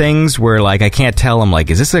weird things where like I can't tell. I'm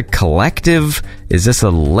like, is this a collective? Is this a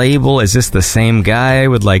label? Is this the same guy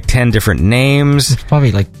with like 10 different names? It's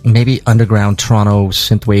probably like maybe underground Toronto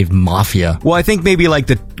synthwave mafia. Well, I think maybe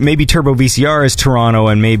maybe Turbo VCR is Toronto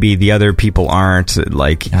and maybe the other people aren't.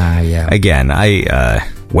 Like, yeah. Again,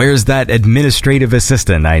 where's that administrative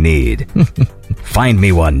assistant I need? Find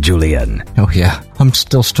me one, Julian. Oh yeah, I'm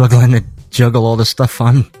still struggling to juggle all the stuff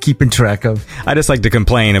I'm keeping track of. I just like to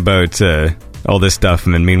complain about all this stuff,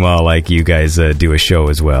 and meanwhile, like, you guys do a show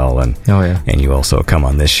as well, and and you also come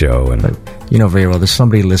on this show, and but you know very well there's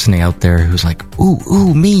somebody listening out there who's like,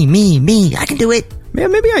 ooh, me, I can do it. Yeah,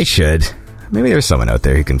 maybe I should. Maybe there's someone out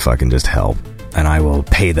there who can fucking just help, and I will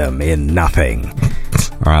pay them in nothing,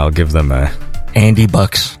 or I'll give them Andy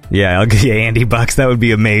Bucks. Yeah, I'll give you Andy Bucks. That would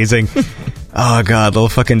be amazing. Oh, God, little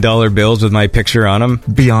fucking dollar bills with my picture on them.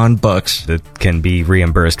 Beyond bucks. That can be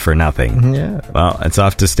reimbursed for nothing. Yeah. Well, it's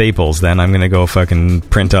off to Staples, then. I'm going to go fucking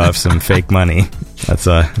print off some fake money. That's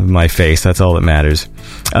my face. That's all that matters.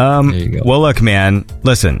 There you go. Well, look, man.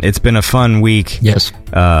 Listen, it's been a fun week. Yes.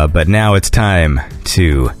 But now it's time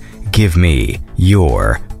to give me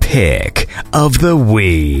your pick of the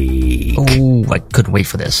week. Oh, I couldn't wait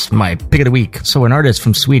for this. My pick of the week. So an artist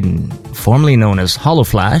from Sweden, formerly known as Hollow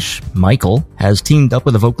Flash, Michael, has teamed up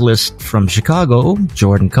with a vocalist from Chicago,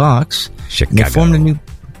 Jordan Cox. Chicago. And they formed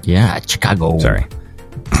Chicago. Sorry.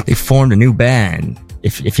 They formed a new band.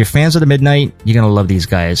 If you're fans of the Midnight, you're going to love these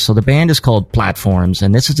guys. So the band is called Platforms,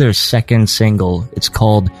 and this is their second single. It's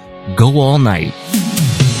called Go All Night.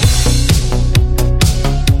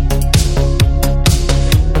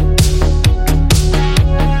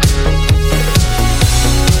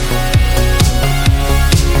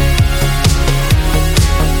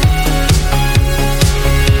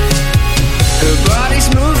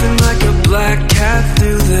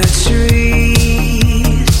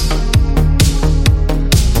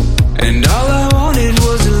 And all I wanted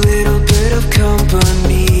was a little bit of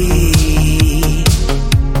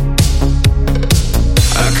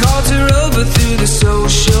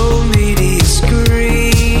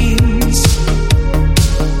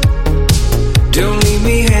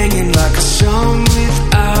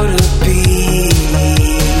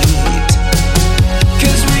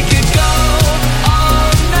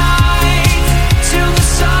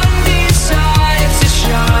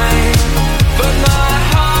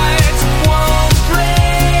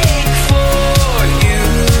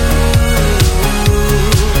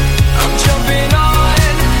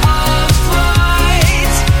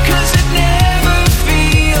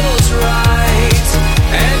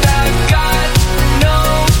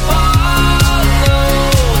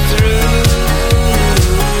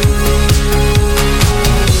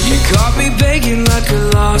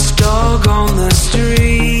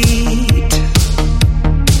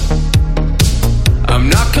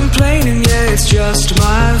it's just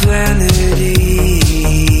my vanity.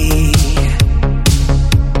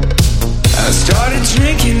 I started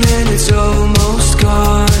drinking and it's almost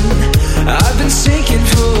gone. I've been sinking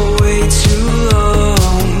for way too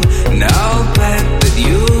long. Now I'll bet that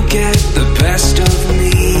you'll get the best of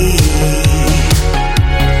me.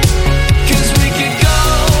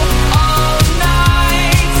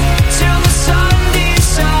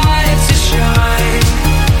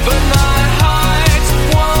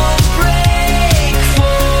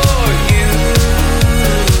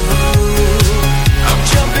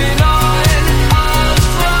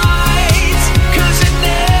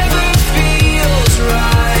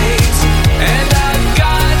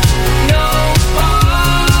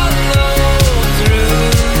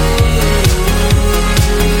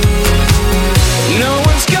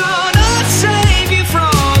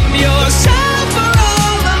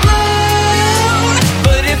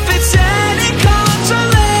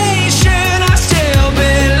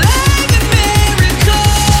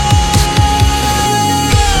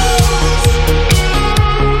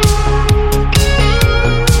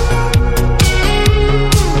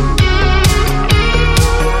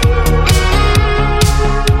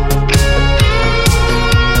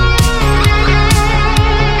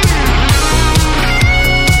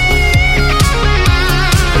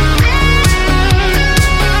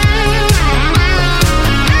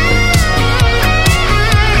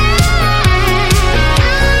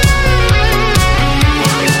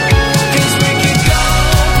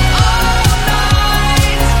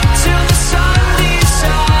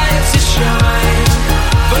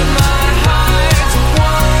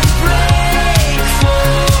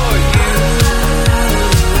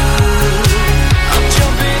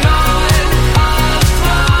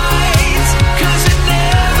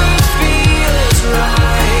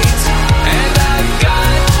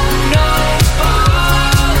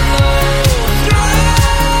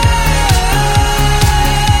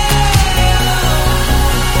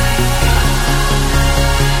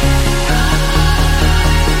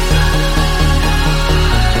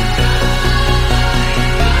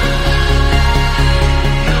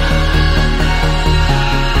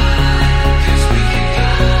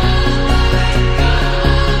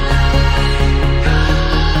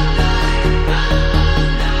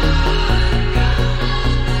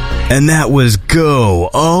 And that was Go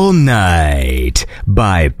All Night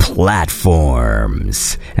by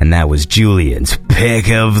Platforms. And that was Julian's Pick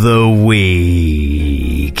of the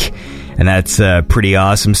Week. And that's a pretty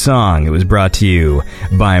awesome song. It was brought to you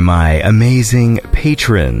by my amazing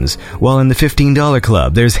patrons. While in the $15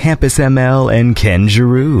 club, there's Hampus ML and Ken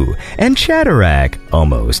Giroux. And Chatterack,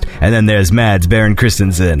 almost. And then there's Mads Baron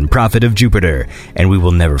Christensen, Prophet of Jupiter. And we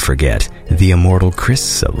will never forget the immortal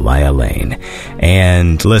Chris of Lya Lane.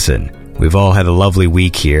 And listen, we've all had a lovely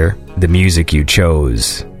week here. The music you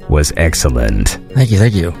chose was excellent. Thank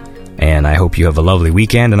you. And I hope you have a lovely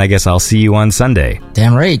weekend, and I guess I'll see you on Sunday.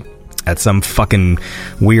 Damn right. At some fucking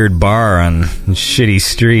weird bar on shitty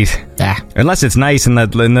street. Unless it's nice, and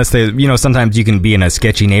unless they, you know, sometimes you can be in a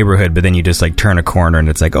sketchy neighborhood, but then you just like turn a corner and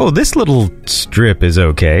it's like, oh, this little strip is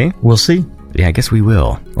okay. We'll see. Yeah, I guess we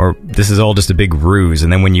will. Or this is all just a big ruse,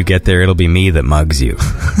 and then when you get there, it'll be me that mugs you.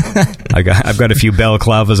 I've got a few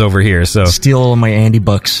balaclavas over here, so steal all my Andy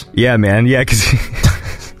bucks. Yeah, man. Yeah, because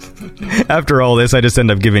after all this, I just end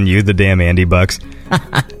up giving you the damn Andy bucks.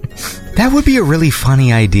 That would be a really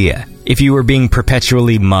funny idea. If you were being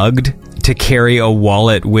perpetually mugged, to carry a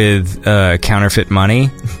wallet with counterfeit money.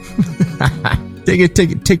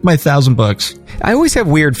 Take my $1,000. I always have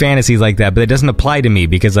weird fantasies like that, but it doesn't apply to me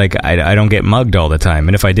because like I don't get mugged all the time,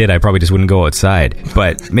 and if I did, I probably just wouldn't go outside.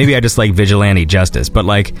 But maybe I just like vigilante justice. But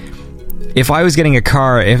like, if I was getting a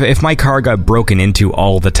car, if my car got broken into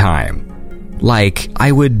all the time, like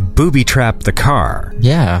I would booby trap the car.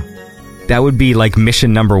 Yeah. That would be like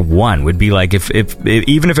mission number 1. Would be like if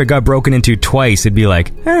even if it got broken into twice, it'd be like,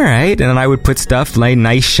 all right, and then I would put stuff like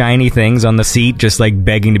nice shiny things on the seat, just like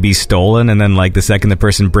begging to be stolen, and then like the second the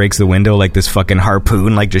person breaks the window, like this fucking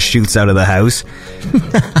harpoon like just shoots out of the house.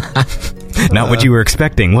 Not what you were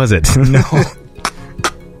expecting, was it? No.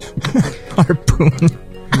 Harpoon.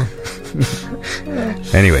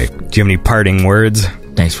 Anyway, do you have any parting words?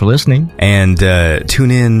 Thanks for listening. And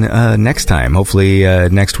tune in next time. Hopefully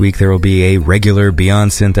next week there will be a regular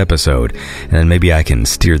Beyond Synth episode. And then maybe I can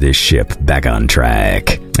steer this ship back on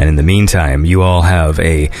track. And in the meantime, you all have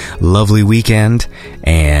a lovely weekend.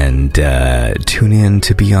 And tune in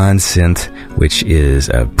to Beyond Synth, which is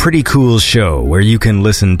a pretty cool show where you can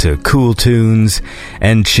listen to cool tunes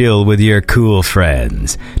and chill with your cool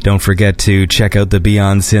friends. Don't forget to check out the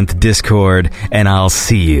Beyond Synth Discord, and I'll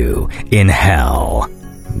see you in hell.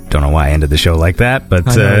 Don't know why I ended the show like that, but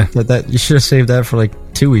I know, that you should have saved that for like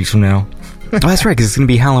 2 weeks from now. oh, that's right, because it's going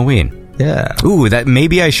to be Halloween. Yeah. Ooh, that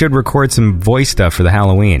maybe I should record some voice stuff for the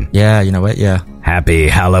Halloween. Yeah, you know what? Yeah. Happy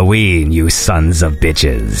Halloween, you sons of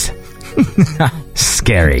bitches.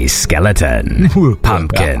 Scary skeleton.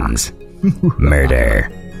 Pumpkins.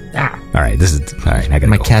 Murder. All right, this is... All right, I gotta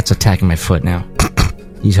My go. cat's attacking my foot now.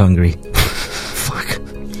 He's hungry. Fuck.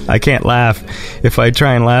 I can't laugh. If I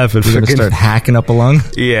try and laugh, it's You're going to freaking... start hacking up a lung?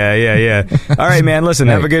 Yeah. All right, man, listen,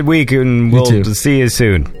 have a good week, and we'll too. see you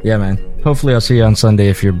soon. Yeah, man. Hopefully I'll see you on Sunday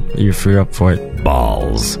if you're up for it.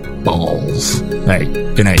 Balls. Balls. All right,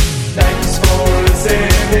 good night. Thanks for listening.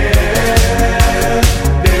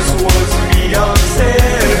 This was Beyonce.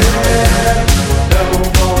 No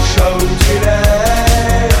more show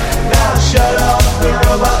today. Now shut up, the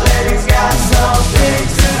robot lady's got something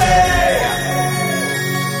to say.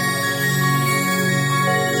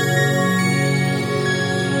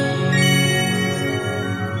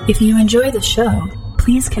 If you enjoy the show,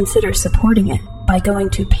 please consider supporting it by going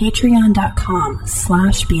to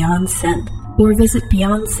patreon.com/BeyondSynth or visit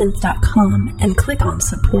BeyondSynth.com and click on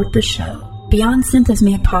Support the Show. Beyond Synth is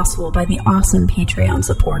made possible by the awesome Patreon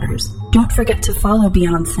supporters. Don't forget to follow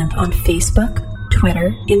Beyond Synth on Facebook,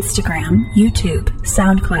 Twitter, Instagram, YouTube,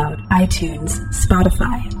 SoundCloud, iTunes,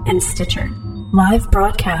 Spotify, and Stitcher. Live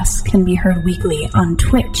broadcasts can be heard weekly on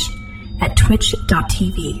Twitch at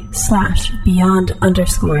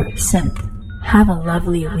twitch.tv/beyond_synth. Have a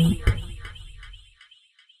lovely week.